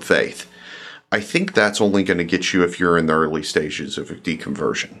believe it on faith. I think that's only going to get you if you're in the early stages of a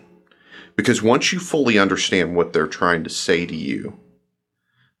deconversion. Because once you fully understand what they're trying to say to you,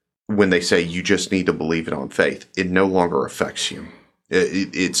 when they say you just need to believe it on faith, it no longer affects you.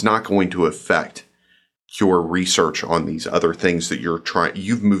 It's not going to affect your research on these other things that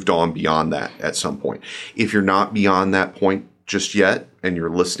you've moved on beyond that at some point. If you're not beyond that point just yet, and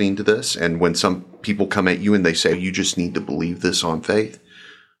you're listening to this, and when some people come at you and they say, you just need to believe this on faith,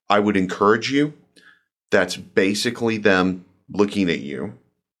 I would encourage you. That's basically them looking at you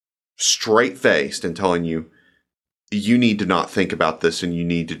straight-faced and telling you, you need to not think about this and you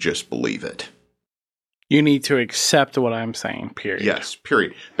need to just believe it. You need to accept what I'm saying, period. Yes,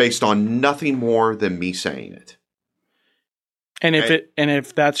 period. Based on nothing more than me saying it. And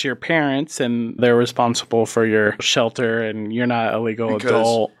if that's your parents and they're responsible for your shelter and you're not a legal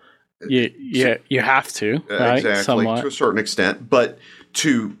adult, you have to, right? Exactly, somewhat. To a certain extent. But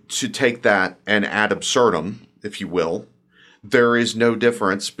to take that and ad absurdum, if you will, there is no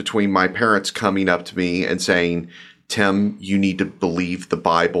difference between my parents coming up to me and saying, Tim, you need to believe the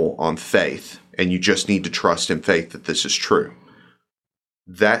Bible on faith, and you just need to trust in faith that this is true.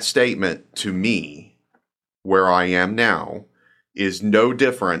 That statement to me, where I am now, is no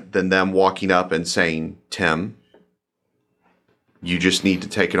different than them walking up and saying, Tim, you just need to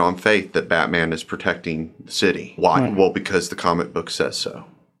take it on faith that Batman is protecting the city. Why? Right. Well, because the comic book says so.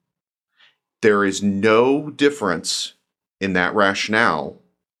 There is no difference in that rationale.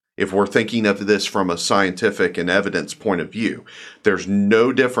 If we're thinking of this from a scientific and evidence point of view, there's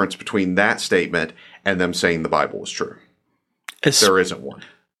no difference between that statement and them saying the Bible is true. There isn't one.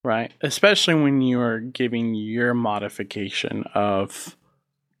 Right. Especially when you are giving your modification of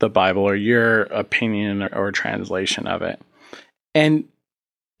the Bible or your opinion or translation of it. And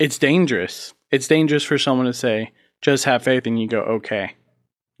it's dangerous. It's dangerous for someone to say, just have faith, and you go, okay.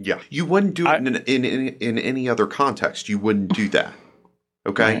 Yeah. You wouldn't do it in any other context. You wouldn't do that.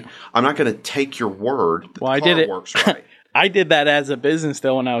 Okay? Right. I'm not going to take your word that I did it. Works right. I did that as a business,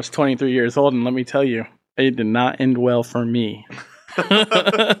 though, when I was 23 years old. And let me tell you, it did not end well for me.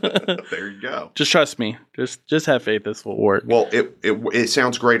 There you go. Just trust me. Just have faith. This will work. Well, it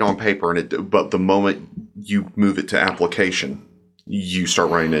sounds great on paper, but the moment you move it to application, you start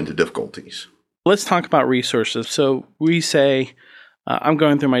running into difficulties. Let's talk about resources. So we say, I'm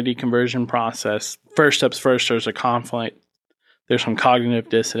going through my deconversion process. First steps first, there's a conflict. There's some cognitive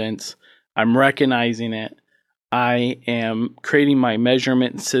dissonance. I'm recognizing it. I am creating my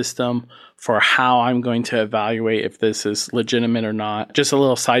measurement system for how I'm going to evaluate if this is legitimate or not. Just a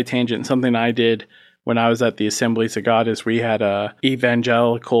little side tangent. Something I did when I was at the Assemblies of God is we had a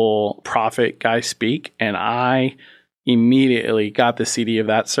evangelical prophet guy speak, and I immediately got the CD of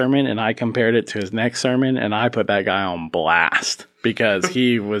that sermon and I compared it to his next sermon, and I put that guy on blast because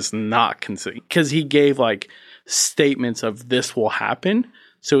he was not because he gave like statements of this will happen.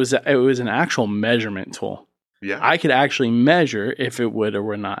 So it was an actual measurement tool. Yeah. I could actually measure if it would or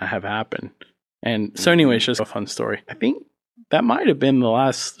would not have happened. And so anyway, it's just a fun story. I think that might have been the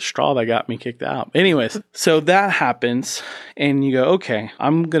last straw that got me kicked out. Anyways, so that happens and you go, okay,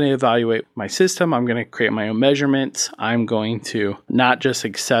 I'm going to evaluate my system. I'm going to create my own measurements. I'm going to not just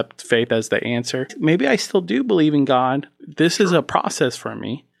accept faith as the answer. Maybe I still do believe in God. This is a process for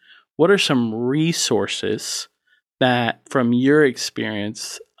me. What are some resources that from your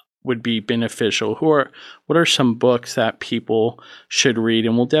experience would be beneficial? What are some books that people should read?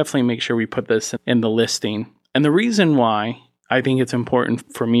 And we'll definitely make sure we put this in the listing. And the reason why I think it's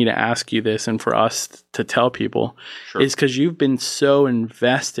important for me to ask you this and for us to tell people is because you've been so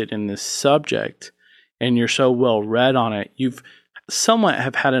invested in this subject and you're so well read on it. You've somewhat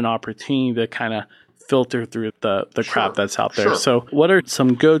have had an opportunity to kind of filter through the crap that's out there. So what are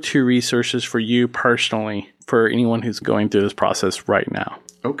some go-to resources for you personally for anyone who's going through this process right now?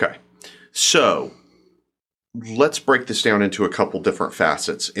 Okay. So let's break this down into a couple different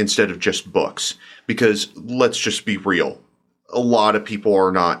facets instead of just books, because let's just be real. A lot of people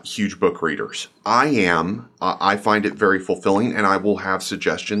are not huge book readers. I am. I find it very fulfilling, and I will have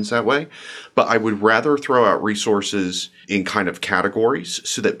suggestions that way. But I would rather throw out resources in kind of categories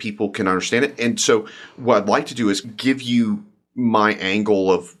so that people can understand it. And so what I'd like to do is give you my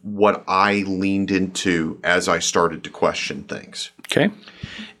angle of what I leaned into as I started to question things. Okay.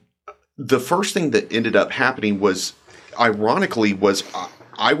 The first thing that ended up happening was, ironically,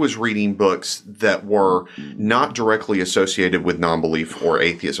 I was reading books that were not directly associated with non-belief or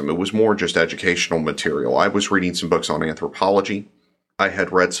atheism. It was more just educational material. I was reading some books on anthropology. I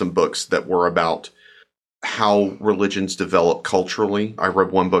had read some books that were about how religions develop culturally. I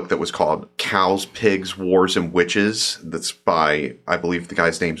read one book that was called Cows, Pigs, Wars, and Witches. That's by, I believe the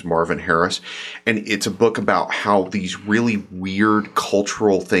guy's name's Marvin Harris. And it's a book about how these really weird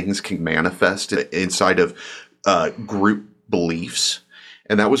cultural things can manifest inside of group beliefs.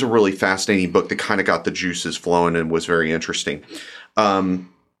 And that was a really fascinating book that kind of got the juices flowing and was very interesting. The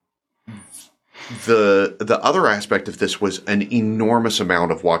other aspect of this was an enormous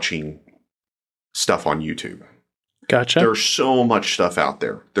amount of watching stuff on YouTube. Gotcha. There's so much stuff out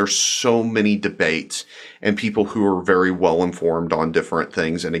there. There's so many debates and people who are very well informed on different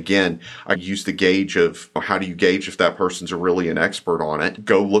things. And again, I use the gauge of how do you gauge if that person's really an expert on it?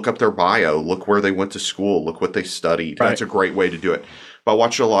 Go look up their bio, look where they went to school, look what they studied. Right. That's a great way to do it. But I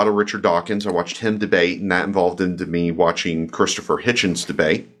watched a lot of Richard Dawkins. I watched him debate, and that involved into me watching Christopher Hitchens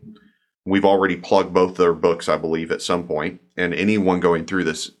debate. We've already plugged both their books, I believe, at some point. And anyone going through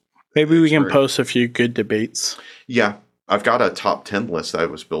this, maybe we can post a few good debates. Yeah. I've got a top 10 list that I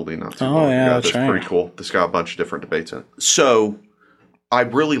was building not too long ago. That's right. Pretty cool. It's got a bunch of different debates in it. So I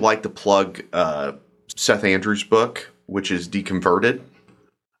really like to plug Seth Andrews' book, which is Deconverted.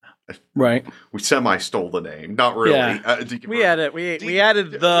 Right. We semi-stole the name. Not really. Yeah. We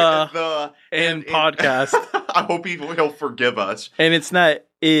added the in podcast. I hope he'll forgive us. And it's not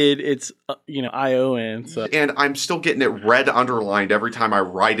it's ION. So. And I'm still getting it red underlined every time I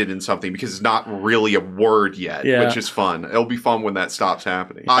write it in something because it's not really a word yet, which is fun. It'll be fun when that stops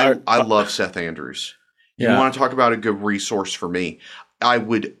happening. I love Seth Andrews. You want to talk about a good resource for me? I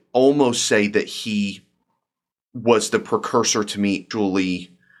would almost say that he was the precursor to me, actually,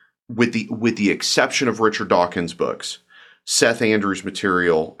 with the exception of Richard Dawkins' books. Seth Andrews'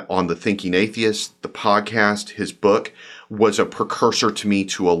 material on the Thinking Atheist, the podcast, his book, was a precursor to me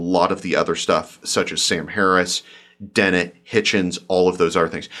to a lot of the other stuff, such as Sam Harris, Dennett, Hitchens, all of those other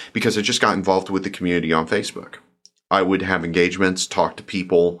things, because I just got involved with the community on Facebook. I would have engagements, talk to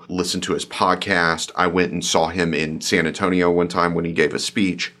people, listen to his podcast. I went and saw him in San Antonio one time when he gave a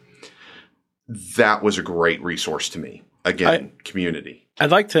speech. That was a great resource to me. Again, community.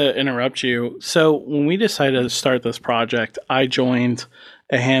 I'd like to interrupt you. So when we decided to start this project, I joined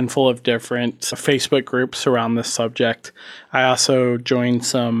a handful of different Facebook groups around this subject. I also joined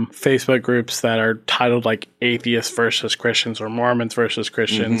some Facebook groups that are titled like Atheists versus Christians or Mormons versus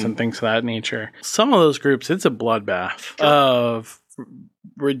Christians and things of that nature. Some of those groups, it's a bloodbath of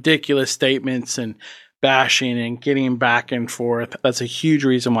ridiculous statements and bashing and getting back and forth. That's a huge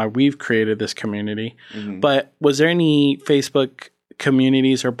reason why we've created this community. But was there any Facebook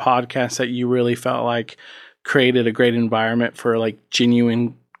communities or podcasts that you really felt like created a great environment for like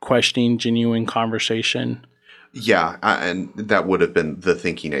genuine questioning, genuine conversation? Yeah, and that would have been the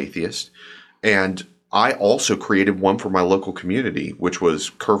Thinking Atheist. And I also created one for my local community, which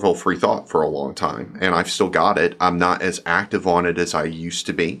was Kerrville Free Thought for a long time. And I've still got it. I'm not as active on it as I used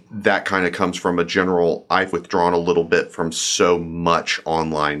to be. That kind of comes from I've withdrawn a little bit from so much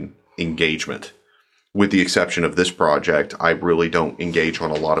online engagement. With the exception of this project, I really don't engage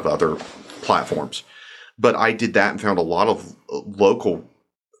on a lot of other platforms. But I did that and found a lot of local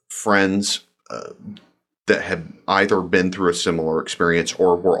friends that had either been through a similar experience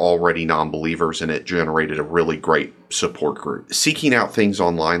or were already non-believers, and it generated a really great support group. Seeking out things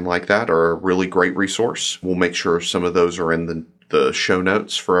online like that are a really great resource. We'll make sure some of those are in the show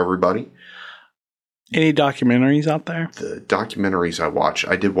notes for everybody. Any documentaries out there? The documentaries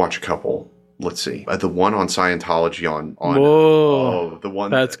I did watch a couple. Let's see. The one on Scientology on Whoa, the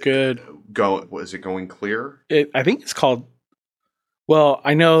one that's good. Was it Going Clear? I think it's called. Well,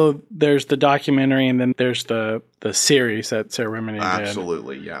 I know there's the documentary and then there's the series that Sarah Remini did.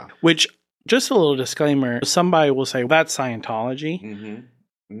 Absolutely, yeah. Which, just a little disclaimer, somebody will say, well, that's Scientology.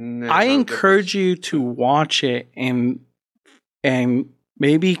 Mm-hmm. I encourage you to watch it and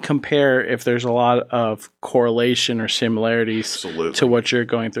maybe compare if there's a lot of correlation or similarities to what you're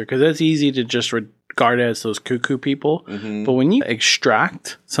going through. Because it's easy to just regard it as those cuckoo people. Mm-hmm. But when you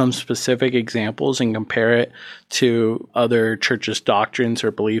extract some specific examples and compare it to other churches' doctrines or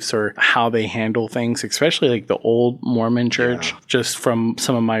beliefs or how they handle things, especially like the old Mormon church, just from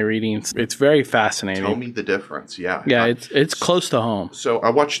some of my readings, it's very fascinating. Tell me the difference. Yeah. Yeah, it's close to home. So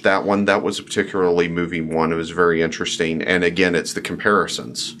I watched that one. That was a particularly moving one. It was very interesting. And again, it's the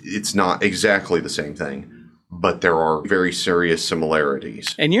comparisons. It's not exactly the same thing, but there are very serious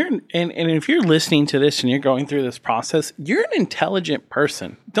similarities. And if you're listening to this and you're going through this process, you're an intelligent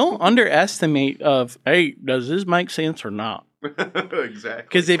person. Don't underestimate hey, does this make sense or not? Exactly.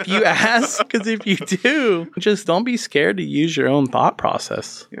 Because if you do, just don't be scared to use your own thought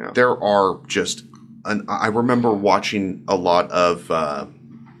process. Yeah. There are just, I remember watching a lot of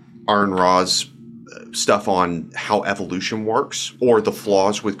Aaron Ra's stuff on how evolution works or the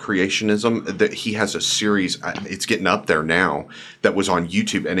flaws with creationism. That he has a series, it's getting up there now, that was on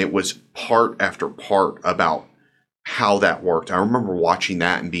YouTube, and it was part after part about how that worked. I remember watching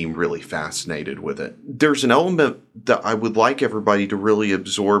that and being really fascinated with it. There's an element that I would like everybody to really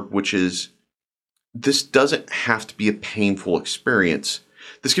absorb, which is this doesn't have to be a painful experience.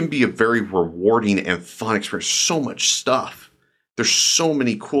 This can be a very rewarding and fun experience. So much stuff. There's so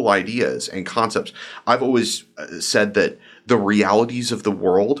many cool ideas and concepts. I've always said that the realities of the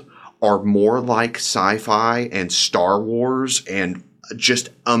world are more like sci-fi and Star Wars and just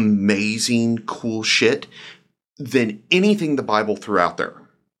amazing, cool shit than anything the Bible threw out there.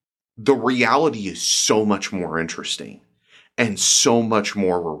 The reality is so much more interesting and so much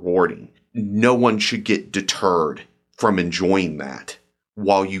more rewarding. No one should get deterred from enjoying that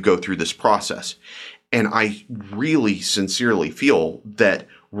while you go through this process. And I really sincerely feel that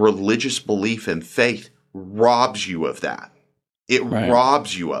religious belief and faith robs you of that. It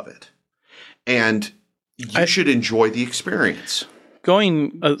robs you of it. And you should enjoy the experience.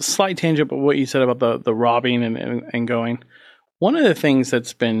 Going a slight tangent, but what you said about the robbing and going, one of the things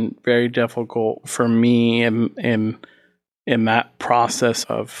that's been very difficult for me in that process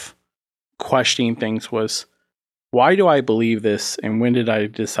of questioning things was, why do I believe this and when did I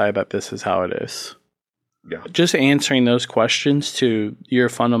decide that this is how it is? Yeah. Just answering those questions to your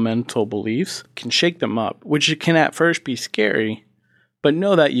fundamental beliefs can shake them up, which can at first be scary, but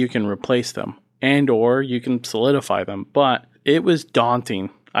know that you can replace them and or you can solidify them. But it was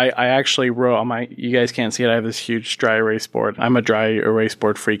daunting. I actually wrote on you guys can't see it, I have this huge dry erase board. I'm a dry erase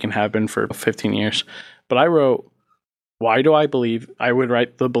board freak and have been for 15 years. But I wrote, why do I believe? I would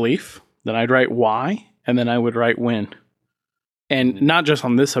write the belief, then I'd write why, and then I would write when. And not just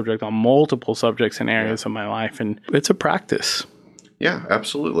on this subject, on multiple subjects and areas of my life. And it's a practice. Yeah,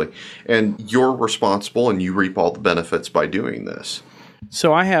 absolutely. And you're responsible and you reap all the benefits by doing this.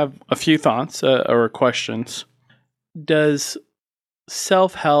 So I have a few thoughts or questions. Does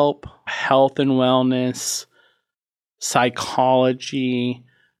self-help, health and wellness, psychology,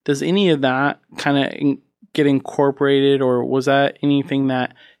 does any of that kind of get incorporated, or was that anything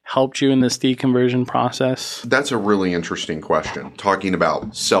that helped you in this deconversion process? That's a really interesting question. Talking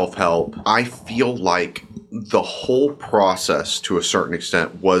about self-help, I feel like the whole process to a certain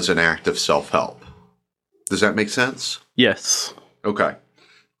extent was an act of self-help. Does that make sense? Yes. Okay.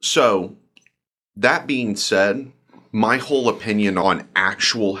 So that being said, my whole opinion on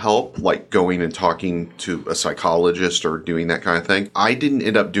actual help, like going and talking to a psychologist or doing that kind of thing, I didn't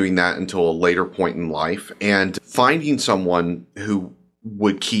end up doing that until a later point in life. And finding someone who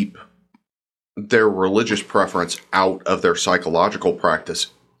would keep their religious preference out of their psychological practice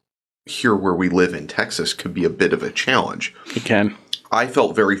here where we live in Texas could be a bit of a challenge. It can. I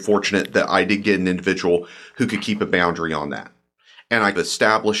felt very fortunate that I did get an individual who could keep a boundary on that. And I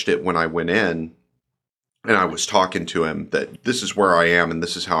established it when I went in. and I was talking to him that this is where I am and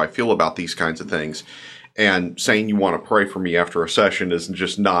this is how I feel about these kinds of things. And saying you want to pray for me after a session is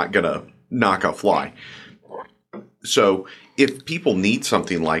just not going to knock a fly. So if people need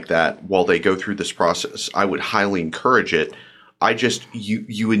something like that while they go through this process, I would highly encourage it.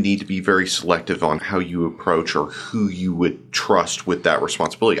 You would need to be very selective on how you approach or who you would trust with that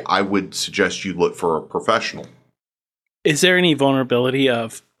responsibility. I would suggest you look for a professional. Is there any vulnerability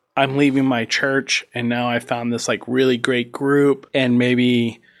of, I'm leaving my church and now I found this like really great group, and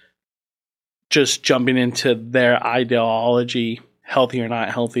maybe just jumping into their ideology, healthy or not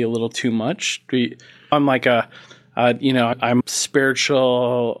healthy, a little too much? I'm like I'm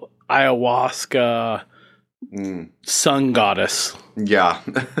spiritual ayahuasca sun goddess. Yeah.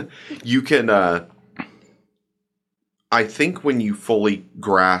 You can, I think when you fully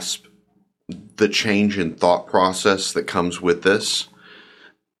grasp the change in thought process that comes with this,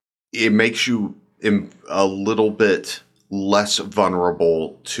 it makes you a little bit less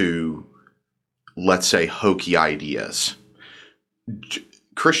vulnerable to, let's say, hokey ideas.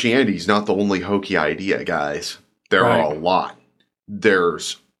 Christianity is not the only hokey idea, guys. There are a lot.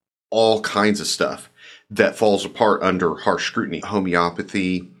 There's all kinds of stuff that falls apart under harsh scrutiny.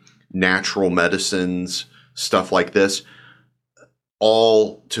 Homeopathy, natural medicines, stuff like this,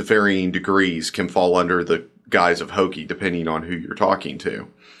 all to varying degrees can fall under the guise of hokey, depending on who you're talking to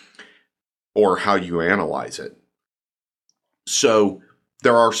or how you analyze it. So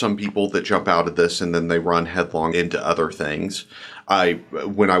there are some people that jump out of this and then they run headlong into other things.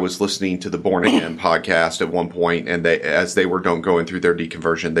 When I was listening to the Born Again podcast at one point, and as they were going through their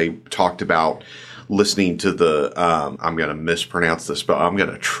deconversion, they talked about listening to the, I'm going to mispronounce this, but I'm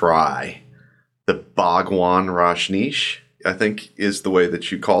going to try, the Bhagwan Rajneesh, I think is the way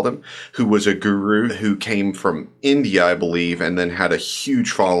that you called him, who was a guru who came from India, I believe, and then had a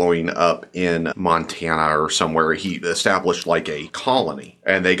huge following up in Montana or somewhere. He established like a colony,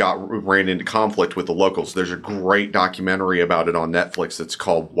 and they ran into conflict with the locals. There's a great documentary about it on Netflix that's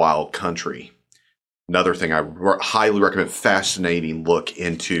called Wild Country. Another thing I highly recommend, fascinating look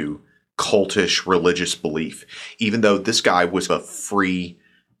into cultish religious belief. Even though this guy was a free,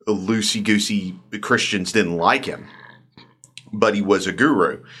 loosey-goosey, Christians didn't like him, but he was a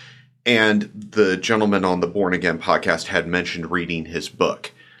guru. And the gentleman on the Born Again podcast had mentioned reading his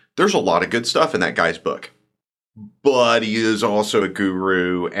book. There's a lot of good stuff in that guy's book, but he is also a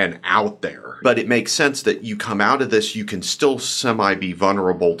guru and out there. But it makes sense that you come out of this, you can still be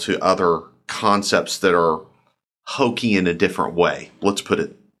vulnerable to other concepts that are hokey in a different way. Let's put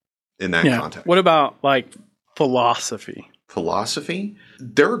it in that context. What about like philosophy? Philosophy?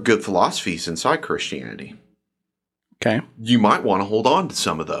 There are good philosophies inside Christianity. Okay. You might want to hold on to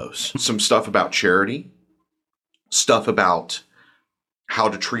some of those. Some stuff about charity, stuff about how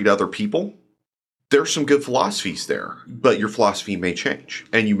to treat other people. There's some good philosophies there, but your philosophy may change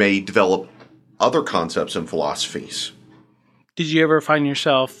and you may develop other concepts and philosophies. Did you ever find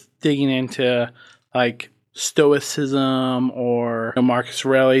yourself digging into like Stoicism or Marcus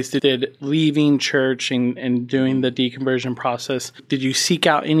Aurelius did, leaving church and doing the deconversion process? Did you seek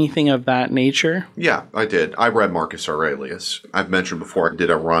out anything of that nature? Yeah, I did. I read Marcus Aurelius. I've mentioned before I did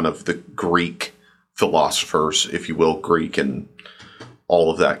a run of the Greek philosophers, if you will, Greek and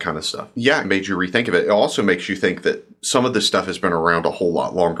all of that kind of stuff. Yeah, it made you rethink of it. It also makes you think that some of this stuff has been around a whole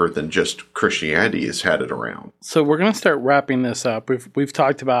lot longer than just Christianity has had it around. So we're going to start wrapping this up. We've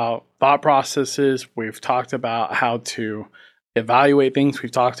talked about thought processes. We've talked about how to evaluate things.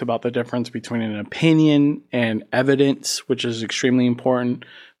 We've talked about the difference between an opinion and evidence, which is extremely important.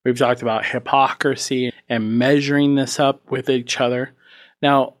 We've talked about hypocrisy and measuring this up with each other.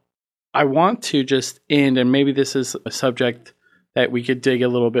 Now, I want to just end, and maybe this is a subject that we could dig a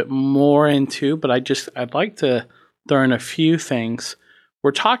little bit more into, but I'd like to throw in a few things.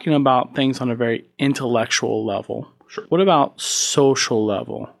 We're talking about things on a very intellectual level. Sure. What about social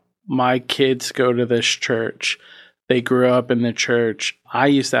level? My kids go to this church. They grew up in the church. I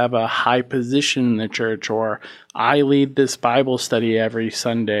used to have a high position in the church, or I lead this Bible study every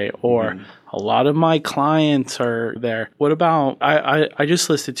Sunday, or a lot of my clients are there. What about, I just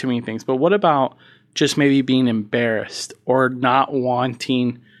listed too many things, but what about just maybe being embarrassed or not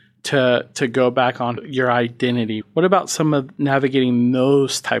wanting to go back on your identity? What about some of navigating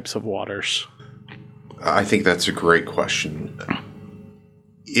those types of waters? I think that's a great question.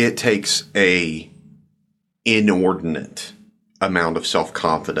 It takes a inordinate amount of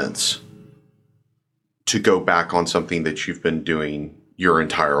self-confidence to go back on something that you've been doing your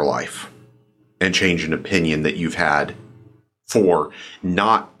entire life and change an opinion that you've had for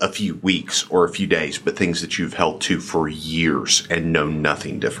not a few weeks or a few days, but things that you've held to for years and know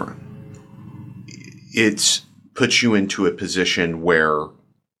nothing different. It puts you into a position where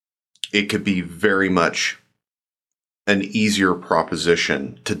it could be very much an easier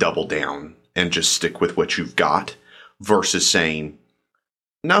proposition to double down and just stick with what you've got versus saying,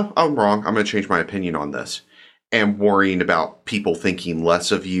 no, I'm wrong. I'm going to change my opinion on this, and worrying about people thinking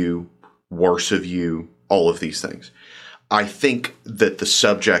less of you, worse of you, all of these things. I think that the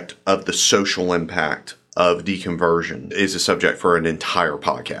subject of the social impact of deconversion is a subject for an entire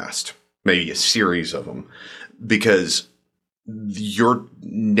podcast, maybe a series of them, because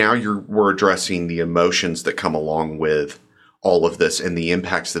we're addressing the emotions that come along with all of this and the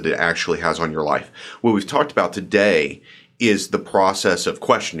impacts that it actually has on your life. What we've talked about today is the process of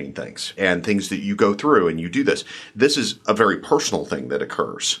questioning things and things that you go through, and you do this. This is a very personal thing that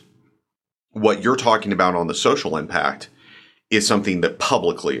occurs. What you're talking about on the social impact is something that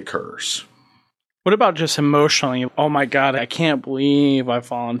publicly occurs. What about just emotionally? Oh my God, I can't believe I've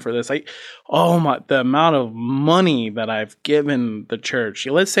fallen for this. The amount of money that I've given the church.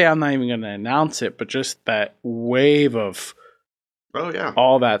 Let's say I'm not even going to announce it, but just that wave of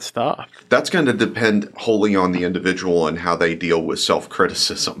all that stuff. That's going to depend wholly on the individual and how they deal with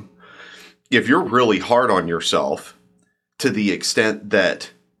self-criticism. If you're really hard on yourself to the extent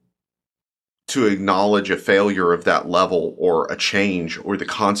that to acknowledge a failure of that level or a change or the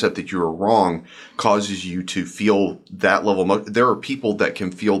concept that you are wrong causes you to feel that level of emotion. There are people that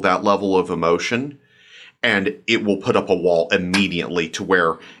can feel that level of emotion and it will put up a wall immediately to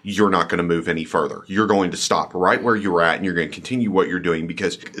where you're not going to move any further. You're going to stop right where you're at and you're going to continue what you're doing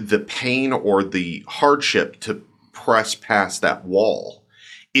because the pain or the hardship to press past that wall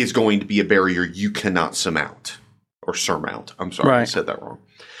is going to be a barrier you cannot surmount. I'm sorry, I said that wrong.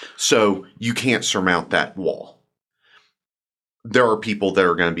 So you can't surmount that wall. There are people that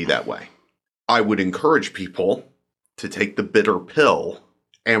are going to be that way. I would encourage people to take the bitter pill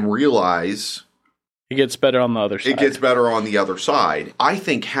and realize it gets better on the other side. It gets better on the other side. I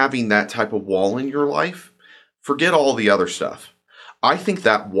think having that type of wall in your life, forget all the other stuff. I think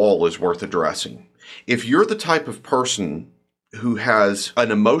that wall is worth addressing. If you're the type of person who has an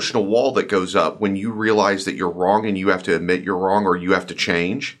emotional wall that goes up when you realize that you're wrong and you have to admit you're wrong or you have to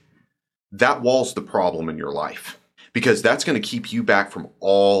change, that wall's the problem in your life because that's going to keep you back from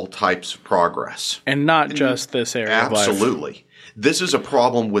all types of progress. And not just this area of life. Absolutely. This is a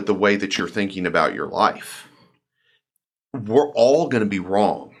problem with the way that you're thinking about your life. We're all going to be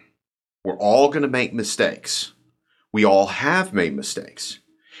wrong. We're all going to make mistakes. We all have made mistakes.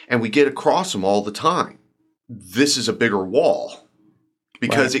 And we get across them all the time. This is a bigger wall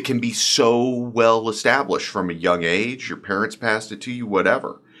because it can be so well established from a young age. Your parents passed it to you,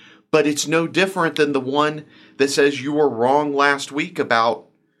 whatever. But it's no different than the one that says you were wrong last week about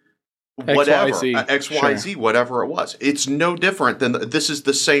whatever, XYZ, whatever it was. It's no different than this is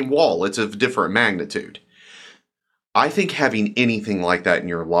the same wall. It's of different magnitude. I think having anything like that in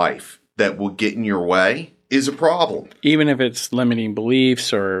your life that will get in your way is a problem. Even if it's limiting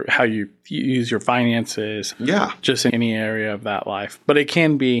beliefs or how you use your finances. Yeah. Just in any area of that life. But it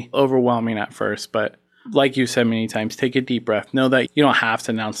can be overwhelming at first. But like you said many times, take a deep breath. Know that you don't have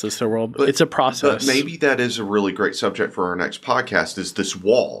to announce this to the world. But it's a process. But maybe that is a really great subject for our next podcast is this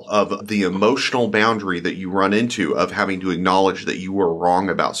wall of the emotional boundary that you run into of having to acknowledge that you were wrong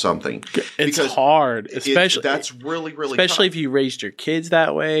about something. It's hard. Especially that's really, really especially tough. If you raised your kids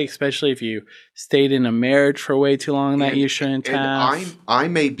that way, especially if you stayed in a marriage for way too long that you shouldn't have. I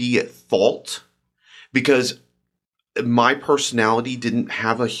may be at fault because my personality didn't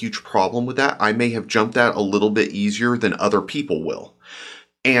have a huge problem with that. I may have jumped that a little bit easier than other people will.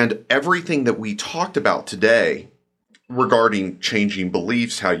 And everything that we talked about today regarding changing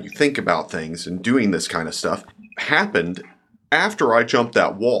beliefs, how you think about things and doing this kind of stuff happened after I jumped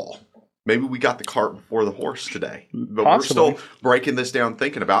that wall. Maybe we got the cart before the horse today. But Possibly. We're still breaking this down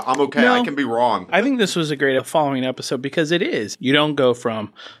thinking about, I'm okay, I can be wrong. I think this was a great following episode because it is. You don't go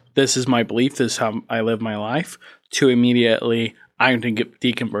from, this is my belief, this is how I live my life, to immediately, I'm going to get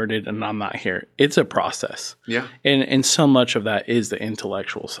deconverted and I'm not here. It's a process. Yeah. And so much of that is the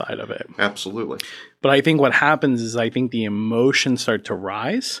intellectual side of it. Absolutely. But I think what happens is I think the emotions start to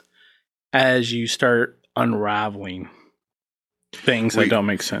rise as you start unraveling things that don't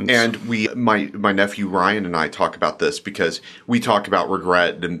make sense. And my nephew Ryan and I talk about this because we talk about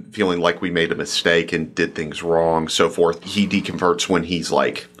regret and feeling like we made a mistake and did things wrong, so forth. He deconverts when he's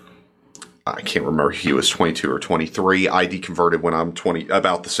like, I can't remember if he was 22 or 23. I deconverted when I'm 20,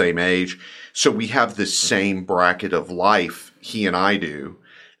 about the same age. So we have this same bracket of life, he and I do,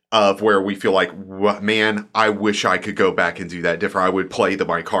 of where we feel like, man, I wish I could go back and do that different. I would play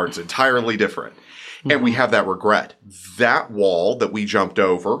my cards entirely different. And we have that regret. That wall that we jumped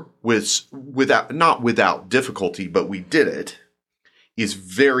over was not without difficulty, but we did it, is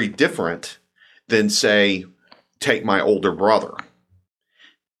very different than, say, take my older brother.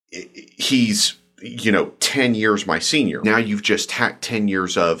 He's, 10 years my senior. Now you've just tacked 10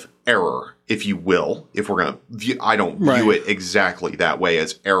 years of error, if you will. If we're going to view, I don't view it exactly that way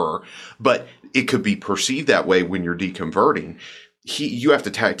as error, but it could be perceived that way when you're deconverting. You have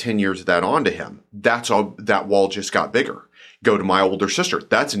to tack 10 years of that onto him. That's all. That wall just got bigger. Go to my older sister.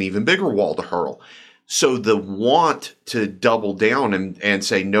 That's an even bigger wall to hurdle. So the want to double down and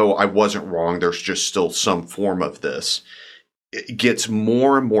say, no, I wasn't wrong. There's just still some form of this. It gets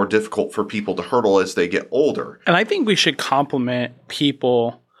more and more difficult for people to hurdle as they get older. And I think we should compliment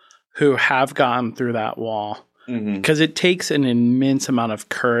people who have gotten through that wall. Because it takes an immense amount of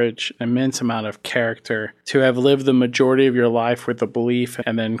courage, an immense amount of character to have lived the majority of your life with a belief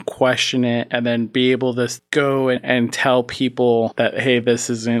and then question it and then be able to go and tell people that, hey, this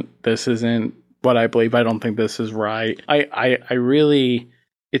isn't what I believe. I don't think this is right. I really,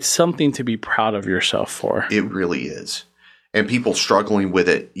 it's something to be proud of yourself for. It really is. And people struggling with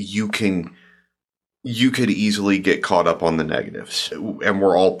it, you could easily get caught up on the negatives. And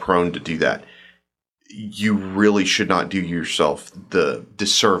we're all prone to do that. You really should not do yourself the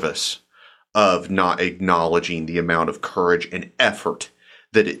disservice of not acknowledging the amount of courage and effort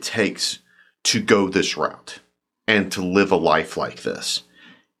that it takes to go this route and to live a life like this.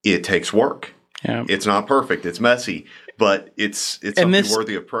 It takes work. Yeah. It's not perfect. It's messy, but it's something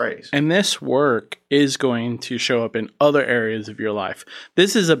worthy of praise. And this work is going to show up in other areas of your life.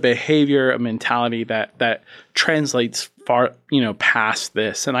 This is a behavior, a mentality that translates far, past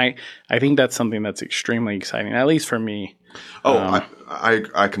this. And I think that's something that's extremely exciting, at least for me.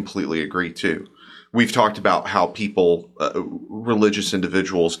 I completely agree too. We've talked about how people, religious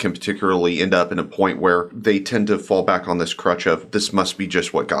individuals can particularly end up in a point where they tend to fall back on this crutch of this must be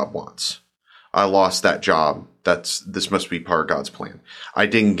just what God wants. I lost that job. This must be part of God's plan. I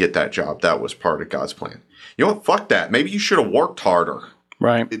didn't get that job. That was part of God's plan. You know what? Fuck that. Maybe you should have worked harder.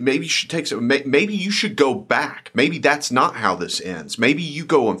 Right. Maybe you should take some. Maybe you should go back. Maybe that's not how this ends. Maybe you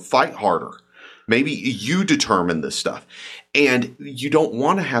go and fight harder. Maybe you determine this stuff. And you don't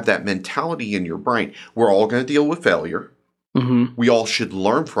want to have that mentality in your brain. We're all going to deal with failure. Mm-hmm. We all should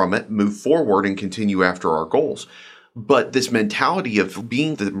learn from it, move forward, and continue after our goals. But this mentality of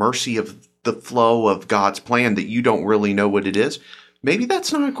being the mercy of the flow of God's plan that you don't really know what it is, maybe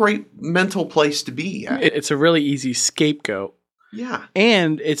that's not a great mental place to be at. It's a really easy scapegoat. Yeah.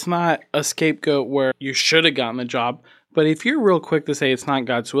 And it's not a scapegoat where you should have gotten the job. But if you're real quick to say it's not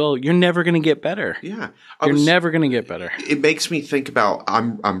God's will, you're never going to get better. Yeah. You're never going to get better. It makes me think about,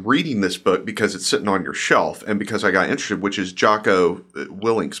 I'm reading this book because it's sitting on your shelf and because I got interested, which is Jocko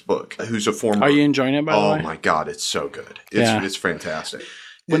Willink's book, who's a former... Are you enjoying it, by the way? Oh my God, it's so good. It's fantastic.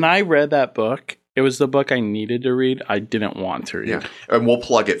 When I read that book, it was the book I needed to read. I didn't want to read. Yeah. And we'll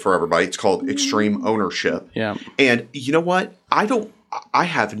plug it for everybody. It's called Extreme Ownership. Yeah. And you know what? I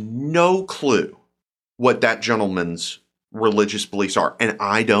have no clue what that gentleman's religious beliefs are. And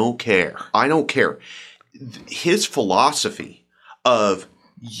I don't care. I don't care. His philosophy of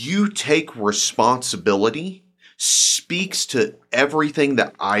you take responsibility speaks to everything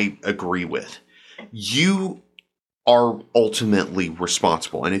that I agree with. You are ultimately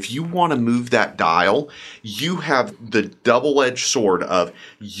responsible. And if you want to move that dial, you have the double-edged sword of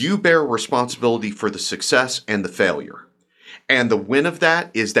you bear responsibility for the success and the failure. And the win of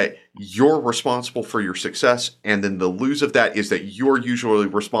that is that you're responsible for your success. And then the lose of that is that you're usually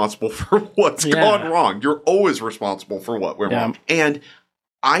responsible for what's gone wrong. You're always responsible for what went wrong. And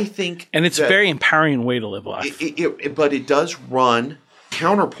I think... And it's a very empowering way to live life. But it does run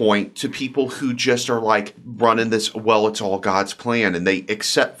counterpoint to people who just are like running this, well, it's all God's plan, and they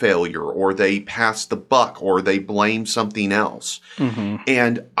accept failure or they pass the buck or they blame something else. Mm-hmm.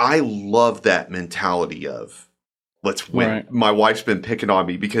 And I love that mentality of let's win. Right. My wife's been picking on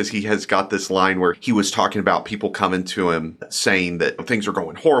me because he has got this line where he was talking about people coming to him saying that things are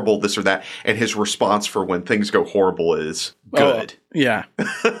going horrible, this or that. And his response for when things go horrible is good. Oh, yeah.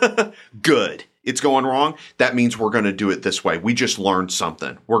 Good. It's going wrong. That means we're going to do it this way. We just learned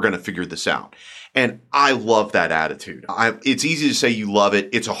something. We're going to figure this out. And I love that attitude. It's easy to say you love it.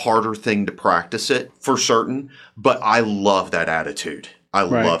 It's a harder thing to practice it for certain, but I love that attitude. I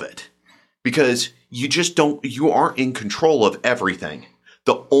love it because you aren't in control of everything.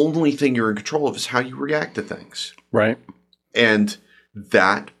 The only thing you're in control of is how you react to things. Right. And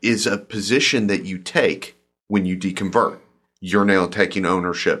that is a position that you take when you deconvert. you're now taking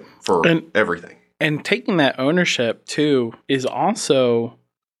ownership for everything. And taking that ownership too is also,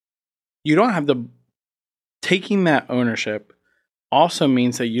 you don't have to, taking that ownership also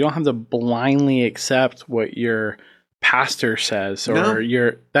means that you don't have to blindly accept what your pastor says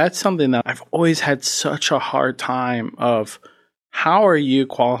or that's something that I've always had such a hard time of. How are you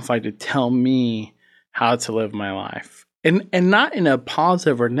qualified to tell me how to live my life? And not in a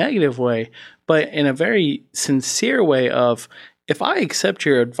positive or negative way, but in a very sincere way of, if I accept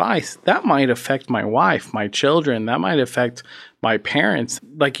your advice, that might affect my wife, my children, that might affect my parents.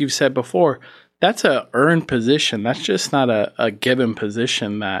 Like you've said before, that's a earned position. That's just not a given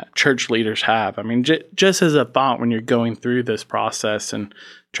position that church leaders have. I mean, just as a thought, when you're going through this process and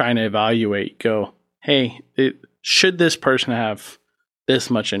trying to evaluate, go, hey, should this person have this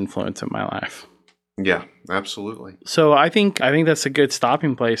much influence in my life? Yeah, absolutely. So I think that's a good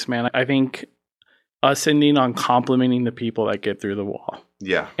stopping place, man. I think us ending on complimenting the people that get through the wall.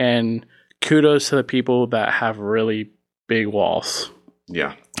 Yeah. And kudos to the people that have really big walls.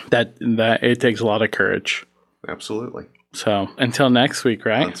 Yeah. That it takes a lot of courage. Absolutely. So until next week,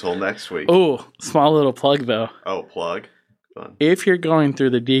 right? Until next week. Oh, small little plug though. Oh, plug. Fun. If you're going through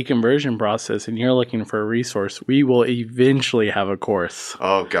the deconversion process and you're looking for a resource, we will eventually have a course.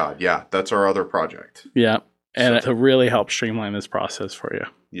 Oh, God. Yeah. That's our other project. Yeah. And to really help streamline this process for you.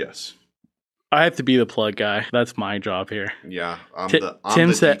 Yes. I have to be the plug guy. That's my job here. Yeah. I'm the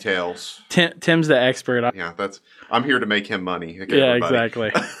details. Tim's the expert. Yeah. I'm here to make him money. Okay, yeah, everybody.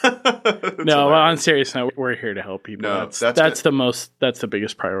 Exactly. No, on serious note, we're here to help people. No, that's the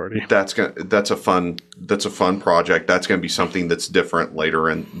biggest priority. That's a fun project. That's going to be something that's different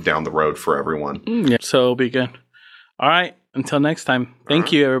later down the road for everyone. Yeah, so it'll be good. All right. Until next time.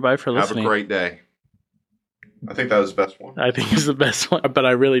 Thank you, everybody, for listening. Have a great day. I think that was the best one. I think it's the best one, but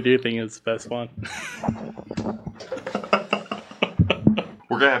I really do think it's the best one.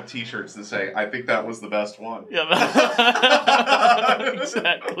 We're going to have t-shirts that say, I think that was the best one. Yeah,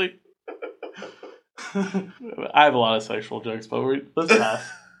 exactly. I have a lot of sexual jokes, but let's pass.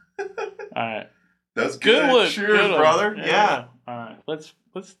 All right. That's good. Cheers, good brother. Yeah. All right. Let's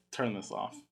turn this off.